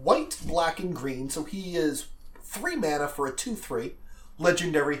a white, black, and green, so he is 3 mana for a 2/3.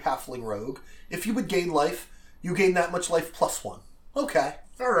 Legendary Halfling Rogue. If you would gain life, you gain that much life plus 1. Okay.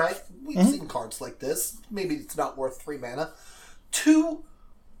 Alright. We've seen cards like this. Maybe it's not worth 3 mana. 2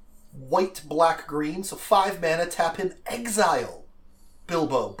 white, black, green, so 5 mana, tap him, exile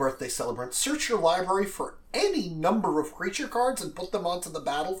Bilbo, Birthday Celebrant. Search your library for any number of creature cards and put them onto the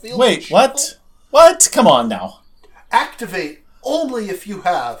battlefield. Wait, what? What? Come on now. Activate only if you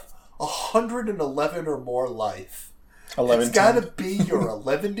have 111 or more life. 11. It's got to be your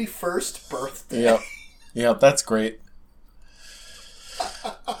 111st birthday. Yep. Yep, that's great.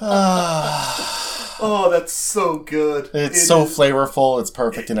 Oh, that's so good. It's so flavorful. It's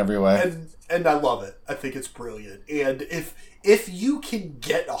perfect in every way. And I love it. I think it's brilliant. And if you can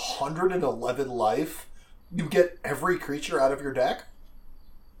get 111 life, you get every creature out of your deck.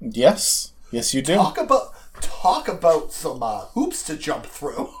 Yes. Yes, you do. Talk about some hoops to jump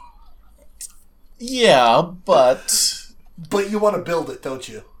through. Yeah, but you want to build it, don't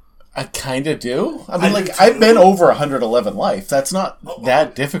you? I kind of do. I mean, do I've too. been over 111 life. That's not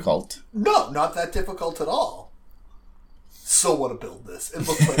that difficult. No, not that difficult at all. So want to build this. It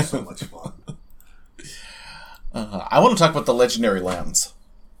looks like so much fun. I want to talk about the legendary lands.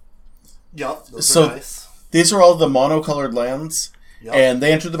 Yep, those are nice. These are all the monocolored lands, Yep. and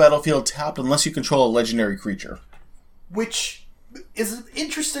they enter the battlefield tapped unless you control a legendary creature. Which is an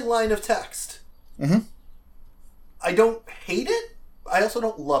interesting line of text. Mm-hmm. I don't hate it. I also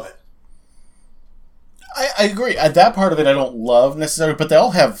don't love it. I agree. That part of it I don't love necessarily, but they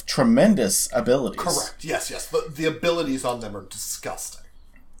all have tremendous abilities. Correct. Yes. The abilities on them are disgusting.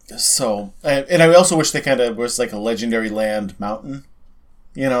 So, and I also wish they kind of was like a legendary land mountain,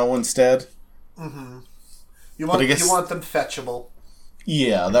 instead. Mm-hmm. You want them fetchable.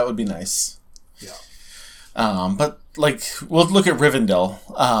 Yeah, that would be nice. Yeah. But we'll look at Rivendell.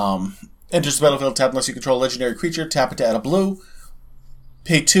 Enters the battlefield tap unless you control a legendary creature. Tap it to add a blue.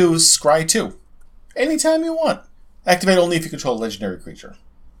 Pay 2, scry 2. Anytime you want. Activate only if you control a legendary creature.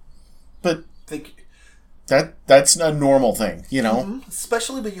 But that's a normal thing, Mm-hmm.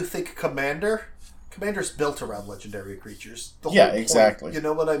 Especially when you think Commander. Commander's built around legendary creatures. The whole point, exactly. You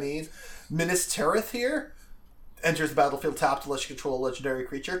know what I mean? Minas Tirith here enters the battlefield tapped unless you control a legendary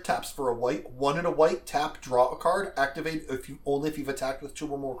creature. Taps for a white. 1 and a white. Tap, draw a card. Activate if you've attacked with 2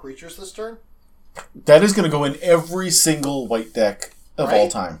 or more creatures this turn. That is going to go in every single white deck of all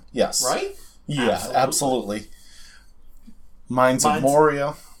time. Yes. Right? Yeah, absolutely. Mines of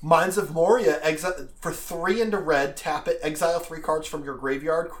Moria. Mines of Moria, for 3 and a red, tap it, exile 3 cards from your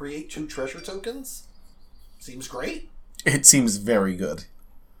graveyard, create 2 treasure tokens. Seems great. It seems very good.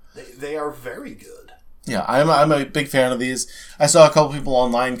 They are very good. Yeah, I'm a big fan of these. I saw a couple people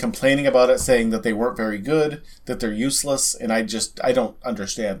online complaining about it, saying that they weren't very good, that they're useless, and I don't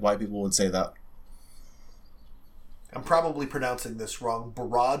understand why people would say that. I'm probably pronouncing this wrong.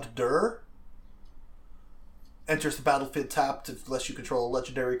 Barad Dur enters the battlefield tapped unless you control a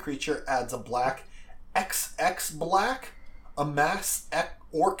legendary creature, adds a black, XX black, amass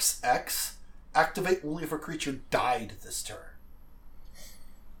Orcs X, activate only if a creature died this turn.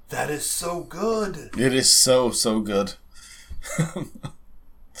 That is so good. It is so good.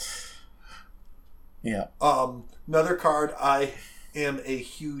 Yeah. Another card I am a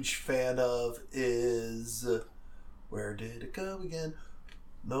huge fan of is... Where did it go again?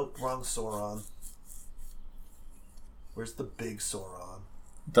 Nope, wrong Sauron. Where's the big Sauron?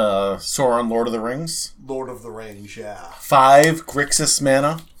 The Sauron Lord of the Rings? Lord of the Rings, yeah. 5 Grixis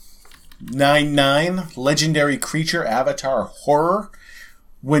mana. 9/9 legendary creature avatar horror.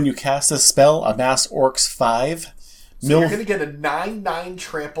 When you cast a spell, amass Orcs 5. So you're going to get a 9/9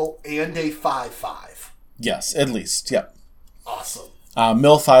 trample and a 5/5. Yes, at least. Yep. Awesome.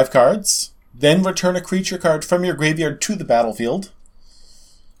 Mill 5 cards. Then return a creature card from your graveyard to the battlefield.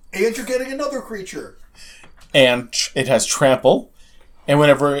 And you're getting another creature. And it has trample. And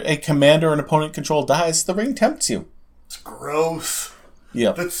whenever a commander or an opponent control dies, the ring tempts you. It's gross.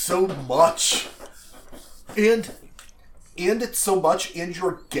 Yeah. That's so much. And it's so much, and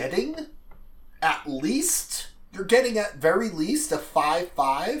you're getting at very least a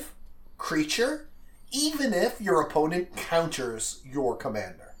 5/5 creature, even if your opponent counters your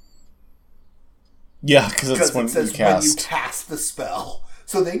commander. Yeah, because it's when you cast. When you cast the spell.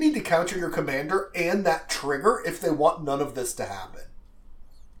 So they need to counter your commander and that trigger if they want none of this to happen.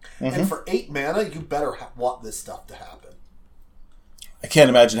 Mm-hmm. And for 8 mana, you better want this stuff to happen. I can't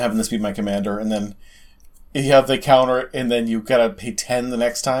imagine having this be my commander, and then you have the counter, and then you gotta pay 10 the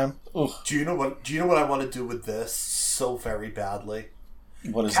next time. Ugh. Do you know what I want to do with this so very badly?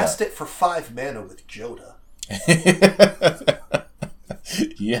 What is Cast that? it for 5 mana with Joda.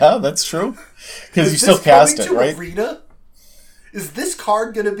 Yeah, that's true. Because you still cast it, right? Arena? Is this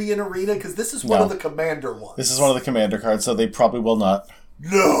card going to be in Arena? Because this is one of the commander ones. This is one of the commander cards, so they probably will not.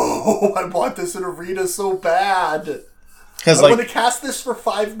 No! I want this in Arena so bad. I want to cast this for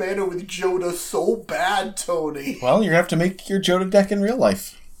 5 mana with Joda so bad, Tony. Well, you're going to have to make your Joda deck in real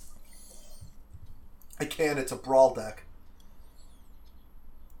life. I can. It's a brawl deck.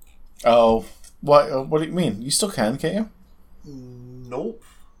 Oh, what do you mean? You still can, can't you? Nope.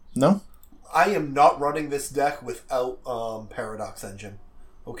 No? I am not running this deck without Paradox Engine.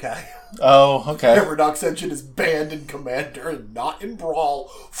 Okay? Oh, okay. Paradox Engine is banned in Commander and not in Brawl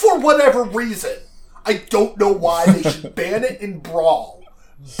for whatever reason. I don't know why they should ban it in Brawl.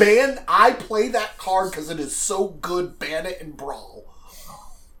 I play that card because it is so good, ban it in Brawl.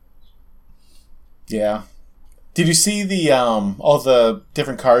 Yeah. Did you see the all the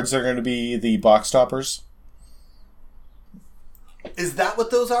different cards that are going to be the box toppers? Is that what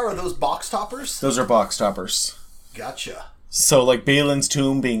those are? Are those box toppers? Those are box toppers. Gotcha. So, like Balin's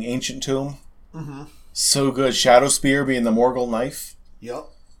Tomb being Ancient Tomb. Mm-hmm. So good. Shadow Spear being the Morgul Knife. Yep.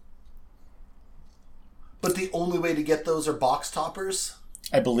 But the only way to get those are box toppers?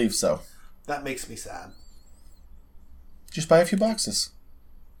 I believe so. That makes me sad. Just buy a few boxes.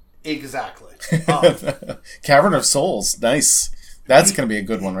 Exactly. Cavern of Souls. Nice. That's going to be a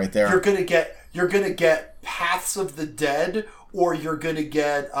good one right there. You're gonna get Paths of the Dead, or you're gonna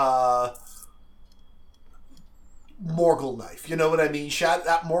get Morgul Knife. You know what I mean?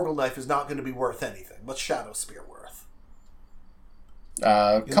 That Morgul Knife is not going to be worth anything. What's Shadow Spear worth?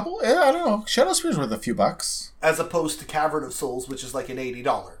 I don't know. Shadow Spear's worth a few bucks. As opposed to Cavern of Souls, which is like an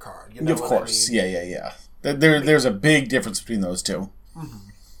 $80 card. You know of course. I mean? Yeah. There's a big difference between those two. Mm-hmm.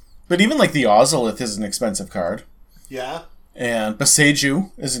 But even like the Ozolith is an expensive card. Yeah. And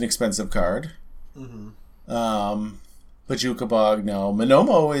Boseiju is an expensive card. Mm-hmm. Bajuka Bog, no.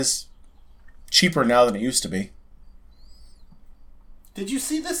 Monomo is cheaper now than it used to be. Did you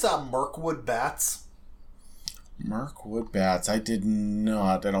see this Mirkwood Bats? Mirkwood Bats? I did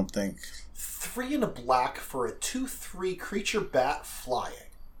not, I don't think. 3 and a black for a 2/3 creature bat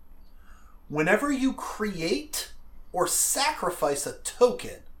flying. Whenever you create or sacrifice a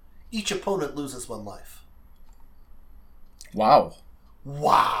token, each opponent loses 1 life. Wow.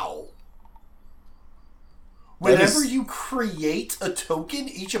 Whenever you create a token,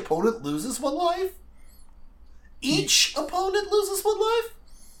 each opponent loses 1 life? Each opponent loses 1 life?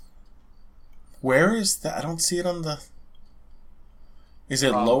 Where is that? I don't see it on the... Is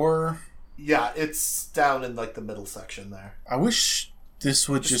it lower? Yeah, it's down in like the middle section there. I wish this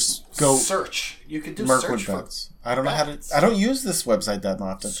would just go... Search. You could do Mirkwood search Bats. I don't know how to... I don't use this website that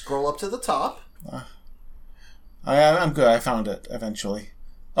often. Scroll up to the top. I'm good. I found it eventually.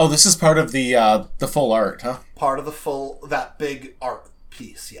 Oh, this is part of the full art, huh? Part of that big art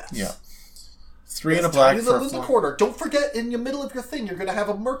piece, yes. Yeah. 3 and a black for in the corner. Don't forget, in the middle of your thing, you're going to have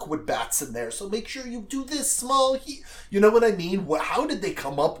a Mirkwood Bats in there, so make sure you do this small... You know what I mean? How did they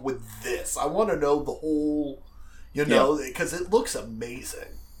come up with this? I want to know the whole... because it looks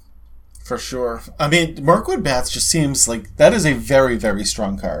amazing. For sure. I mean, Mirkwood Bats just seems like... That is a very, very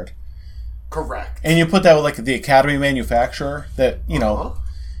strong card. Correct. And you put that with, like, the Academy Manufacturer that,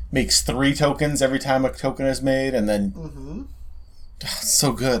 makes 3 tokens every time a token is made, and then... Mm-hmm. It's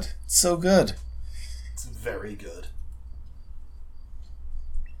so good. It's so good. It's very good.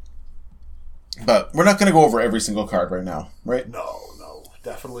 But we're not going to go over every single card right now, right? No,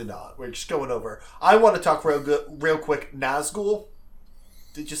 definitely not. We're just going over. I want to talk real quick. Nazgul.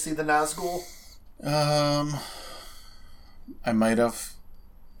 Did you see the Nazgul? I might have.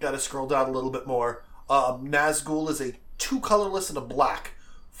 Got to scroll down a little bit more. Nazgul is a 2 colorless and a black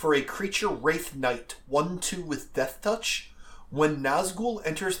for a creature Wraith Knight 1/2 with Death Touch. When Nazgul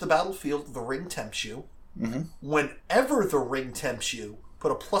enters the battlefield, the ring tempts you. Mm-hmm. Whenever the ring tempts you,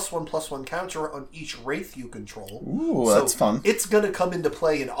 put a +1/+1 counter on each Wraith you control. Ooh, that's fun. It's going to come into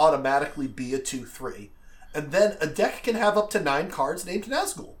play and automatically be a 2/3. And then a deck can have up to 9 cards named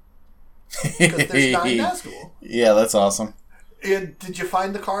Nazgul. Because there's 9 Nazgul. Yeah, that's awesome. And did you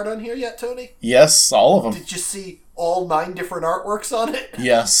find the card on here yet, Tony? Yes, all of them. Did you see all 9 different artworks on it?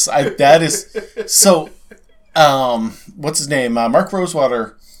 Yes, that is... So, what's his name? Mark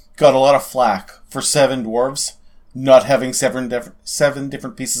Rosewater got a lot of flack for 7 Dwarves not having 7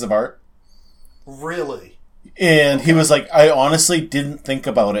 different pieces of art. Really? And he was like, I honestly didn't think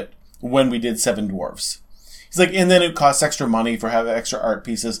about it when we did 7 Dwarves. He's like, and then it costs extra money for having extra art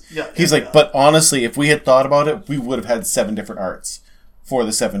pieces. Yeah, he's like, but honestly, if we had thought about it, we would have had 7 different arts for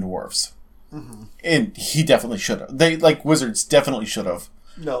the 7 Dwarves. Mm-hmm. And he definitely should have. They, like Wizards, definitely should have.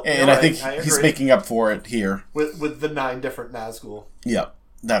 No, and I think he's making up for it here. With the 9 different Nazgul. Yeah,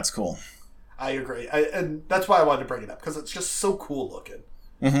 that's cool. I agree. And that's why I wanted to bring it up, because it's just so cool looking.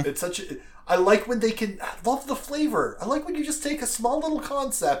 Mm-hmm. It's such a... I like when they can... I love the flavor. I like when you just take a small little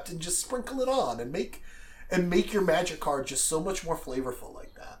concept and just sprinkle it on and make your Magic card just so much more flavorful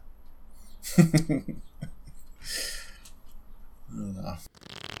like that.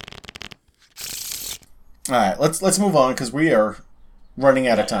 All right, let's move on because we are running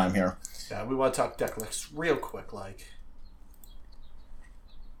out of time here. Yeah, we want to talk deck lists real quick. Like,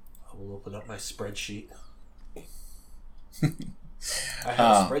 I will open up my spreadsheet. I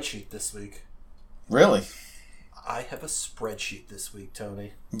have a spreadsheet this week. Really? I have a spreadsheet this week,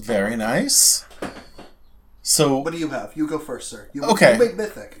 Tony. Very nice. So, what do you have? You go first, sir. You made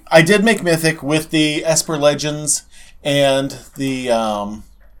Mythic. I did make Mythic with the Esper Legends and the...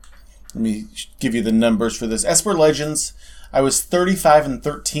 let me give you the numbers for this. Esper Legends, I was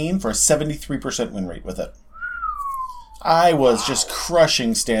 35-13 for a 73% win rate with it. I was just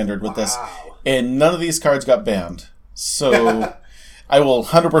crushing standard with this. And none of these cards got banned. So I will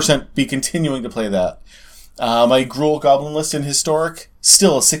 100% be continuing to play that. My Gruul Goblin list in Historic,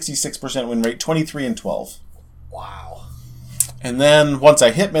 still a 66% win rate, 23-12. Wow. And then once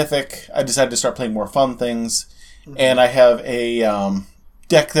I hit Mythic, I decided to start playing more fun things. Mm-hmm. And I have a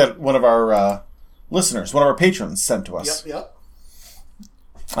deck that one of our listeners, one of our patrons sent to us. Yep.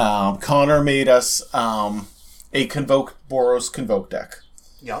 Connor made us a Boros Convoke deck.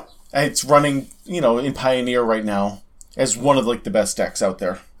 Yep. And it's running, in Pioneer right now as one of the best decks out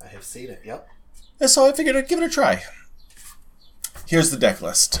there. I have seen it, yep. And so I figured I'd give it a try. Here's the deck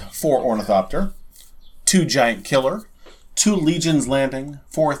list. 4 Ornithopter, 2 Giant Killer, 2 Legion's Landing,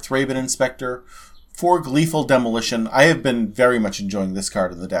 4 Thraben Inspector, 4 Gleeful Demolition. I have been very much enjoying this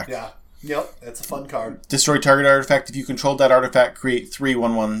card in the deck. Yeah. Yep, it's a fun card. Destroy target artifact. If you control that artifact, create 3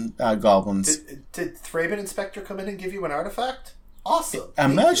 1/1 goblins. Did Thraben Inspector come in and give you an artifact? Awesome.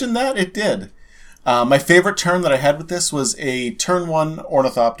 Imagine that it did. My favorite turn that I had with this was a turn 1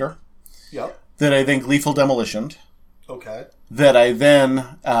 Ornithopter. Yep. That I then Gleeful Demolitioned. Okay. That I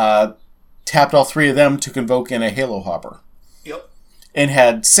then tapped all 3 of them to convoke in a Halo Hopper. Yep. And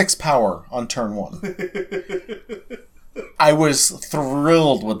had 6 power on turn 1. I was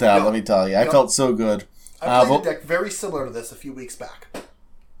thrilled with that, let me tell you. I felt so good. I played a deck very similar to this a few weeks back.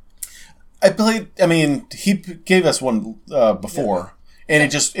 He gave us one before,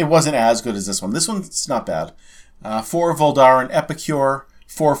 and it wasn't as good as this one. This one's not bad. 4 Voldaran Epicure,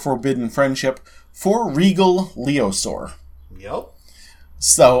 4 Forbidden Friendship, 4 Regal Leosaur. Yep.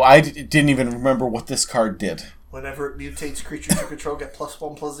 So I didn't even remember what this card did. Whenever it mutates, creatures you control get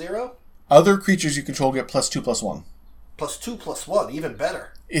 +1/+0. Other creatures you control get +2/+1. +2/+1, even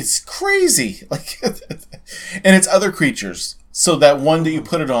better. It's crazy. And it's other creatures. So that one that you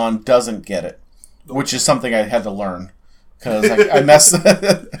put it on doesn't get it. Okay. Which is something I had to learn. Because I messed...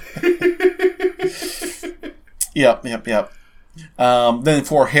 Yep. Then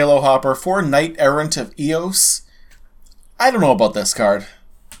 4 Halo Hopper, 4 Knight Errant of Eos. I don't know about this card.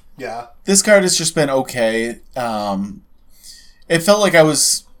 Yeah. This card has just been okay. It felt like I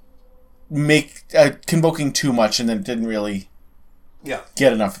was convoking too much and then didn't really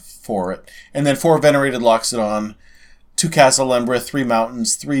get enough for it. And then 4 Venerated Loxodon, 2 Castle Lembrith, 3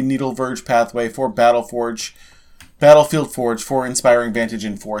 Mountains, 3 Needle Verge Pathway, 4 Battlefield Forge, 4 Inspiring Vantage,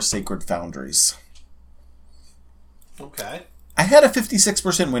 and 4 Sacred Foundries. Okay. I had a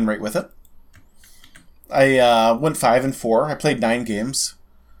 56% win rate with it. I went 5-4. I played 9 games.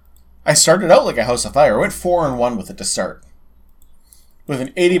 I started out like a House of Fire. I went 4-1 with it to start. With an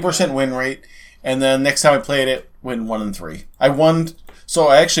 80% win rate. And then next time I played it, went 1-3. I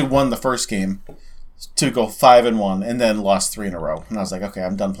actually won the first game to go 5-1 and then lost 3 in a row. And I was like, okay,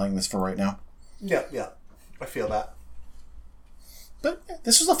 I'm done playing this for right now. Yeah. I feel that. But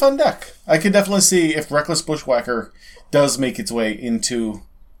this was a fun deck. I could definitely see if Reckless Bushwhacker does make its way into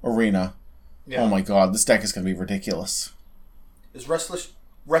Arena. Yeah. Oh my god, this deck is going to be ridiculous. Is Restless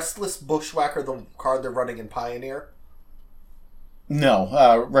Bushwhacker the card they're running in Pioneer? No,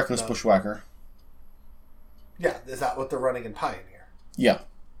 Reckless Bushwhacker. Yeah, is that what they're running in Pioneer? Yeah.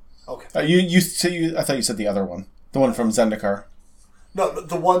 Okay. I thought you said the other one, the one from Zendikar. No,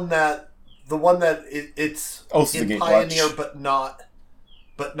 the one that it's Oath of the in Pioneer, Gatewatch.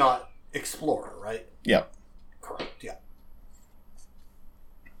 but not Explorer, right? Yeah. Correct. Yeah.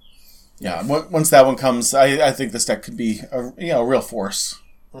 Yeah. Once that one comes, I think this deck could be a real force.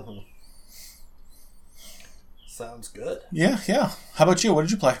 Mm-hmm. Sounds good. Yeah. How about you? What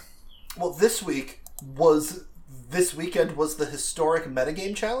did you play? Well, this weekend was the Historic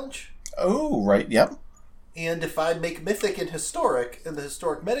Metagame Challenge. Oh, right. Yep. And if I make Mythic and Historic, and the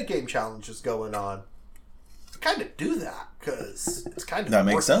Historic Metagame Challenge is going on, I kind of do that, because it's kind of that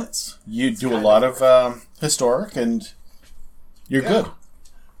makes sense. You do a lot of Historic, and you're good.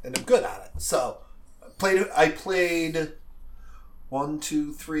 And I'm good at it. So, I played 1,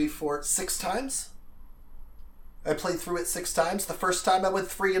 2, 3, 4, 6 times. I played through it 6 times. The first time I went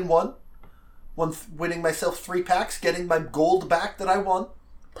 3-1. Winning myself 3 packs, getting my gold back that I won.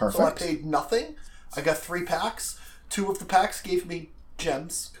 Perfect. So I paid nothing. I got 3 packs. 2 of the packs gave me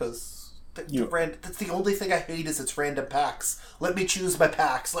gems, because that's the only thing I hate is it's random packs. Let me choose my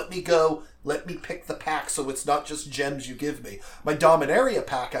packs. Let me pick the pack so it's not just gems you give me. My Dominaria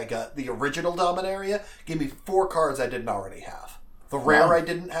pack I got, the original Dominaria, gave me 4 cards I didn't already have. The rare I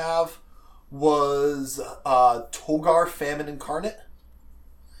didn't have was Togar Famine Incarnate.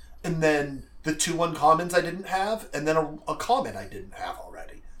 And then the 2 uncommons I didn't have, and then a common I didn't have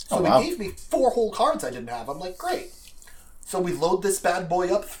already. So it gave me 4 whole cards I didn't have. I'm like, great. So we load this bad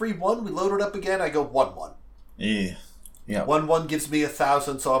boy up, 3-1. We load it up again. I go 1-1. Yeah. 1-1 gives me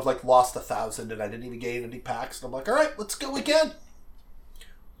 1,000, so I've lost 1,000, and I didn't even gain any packs. And I'm like, all right, let's go again.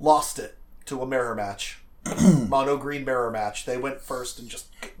 Lost it to a mirror match. Mono green mirror match. They went first and just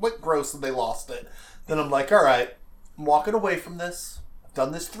went gross, and they lost it. Then I'm like, all right, I'm walking away from this. I've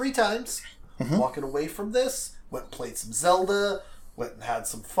done this 3 times. I'm walking away from this. Went and played some Zelda. Went and had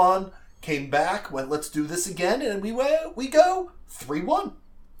some fun. Came back, went, let's do this again, and we go 3-1.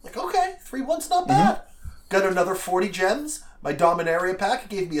 Like, okay, 3-1's not bad. Got another 40 gems. My Dominaria pack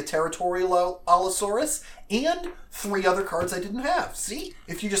gave me a Territorial Allosaurus and 3 other cards I didn't have. See?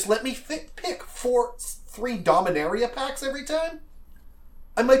 If you just let me pick 3 Dominaria packs every time,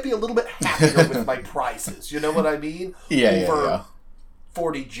 I might be a little bit happier with my prizes. You know what I mean? Over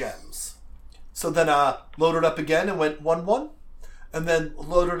 40 gems. So then loaded up again and went 1-1. And then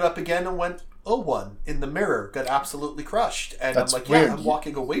loaded up again and went 0-1 in the mirror. Got absolutely crushed. And I'm like, weird. I'm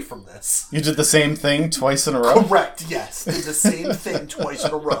walking away from this. You did the same thing twice in a row? Correct, yes. Did the same thing twice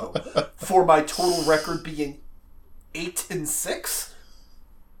in a row. For my total record being 8-6.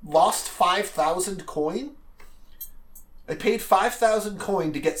 Lost 5,000 coin. I paid 5,000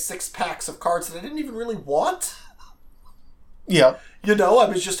 coin to get 6 packs of cards that I didn't even really want. Yeah. You know, I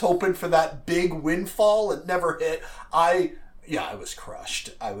was just hoping for that big windfall. It never hit. I was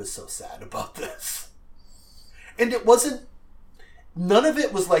crushed. I was so sad about this. And it wasn't... None of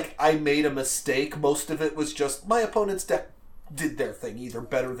it was like I made a mistake. Most of it was just my opponent's deck did their thing either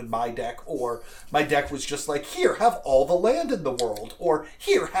better than my deck, or my deck was just like, here, have all the land in the world, or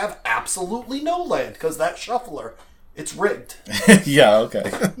here, have absolutely no land, because that shuffler, it's rigged. Yeah, okay.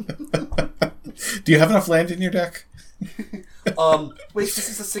 Do you have enough land in your deck? Wait, this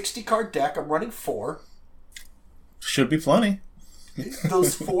is a 60-card deck. I'm running 4. Should be plenty.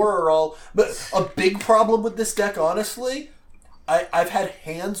 Those 4 are all... But a big problem with this deck, honestly, I've had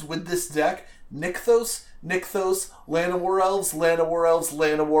hands with this deck. Nykthos, Llanowar Elves,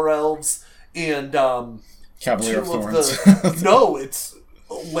 and Cavalier of Thorns. No, it's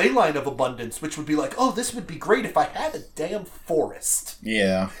Leyline of Abundance, which would be like, oh, this would be great if I had a damn forest.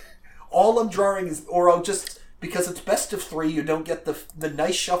 Yeah. All I'm drawing is... Or I'll just... Because it's best of 3, you don't get the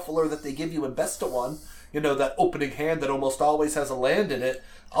nice shuffler that they give you in best of 1. You know, that opening hand that almost always has a land in it.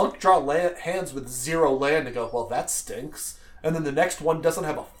 I'll draw hands with 0 land and go, well, that stinks. And then the next one doesn't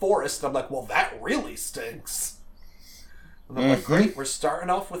have a forest. And I'm like, well, that really stinks. And I'm like, great, we're starting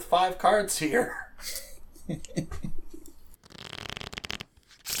off with 5 cards here.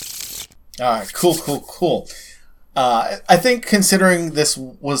 All right, cool. I think considering this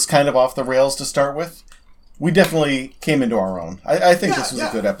was kind of off the rails to start with, we definitely came into our own. I think this was a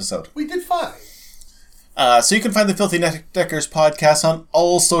good episode. We did fine. So you can find the Filthy Netdeckers podcast on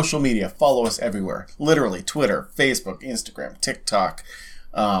all social media. Follow us everywhere. Literally, Twitter, Facebook, Instagram, TikTok.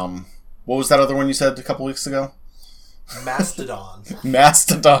 What was that other one you said a couple weeks ago? Mastodon.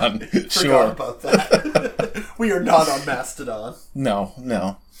 Sure. Forgot about that. We are not on Mastodon. No.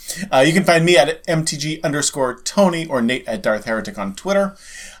 You can find me at MTG_Tony or Nate at Darth Heretic on Twitter.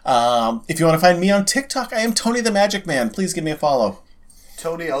 If you want to find me on TikTok, I am Tony the Magic Man. Please give me a follow.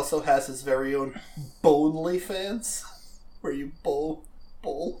 Tony also has his very own Bonely fans, where you bowl.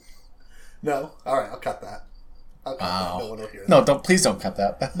 No? Alright, I'll cut that. No one will hear that. No, please don't cut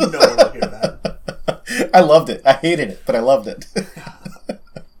that. No one will hear that. I loved it. I hated it, but I loved it.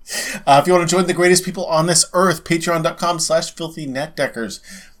 If you want to join the greatest people on this earth, patreon.com/filthynetdeckers.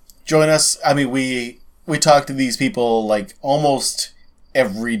 Join us. I mean, we talk to these people like almost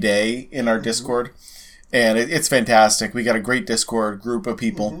every day in our Discord. And it's fantastic. We got a great Discord group of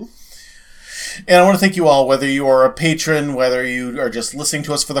people. And I want to thank you all, whether you are a patron, whether you are just listening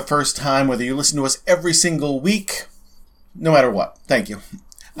to us for the first time, whether you listen to us every single week, no matter what. Thank you.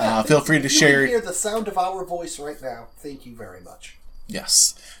 Feel free to share. You can hear the sound of our voice right now. Thank you very much.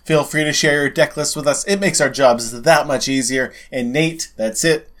 Yes. Feel free to share your deck list with us. It makes our jobs that much easier. And Nate, that's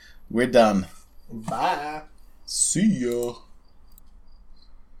it. We're done. Bye. See ya.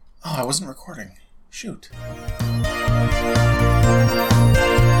 Oh, I wasn't recording. Shoot.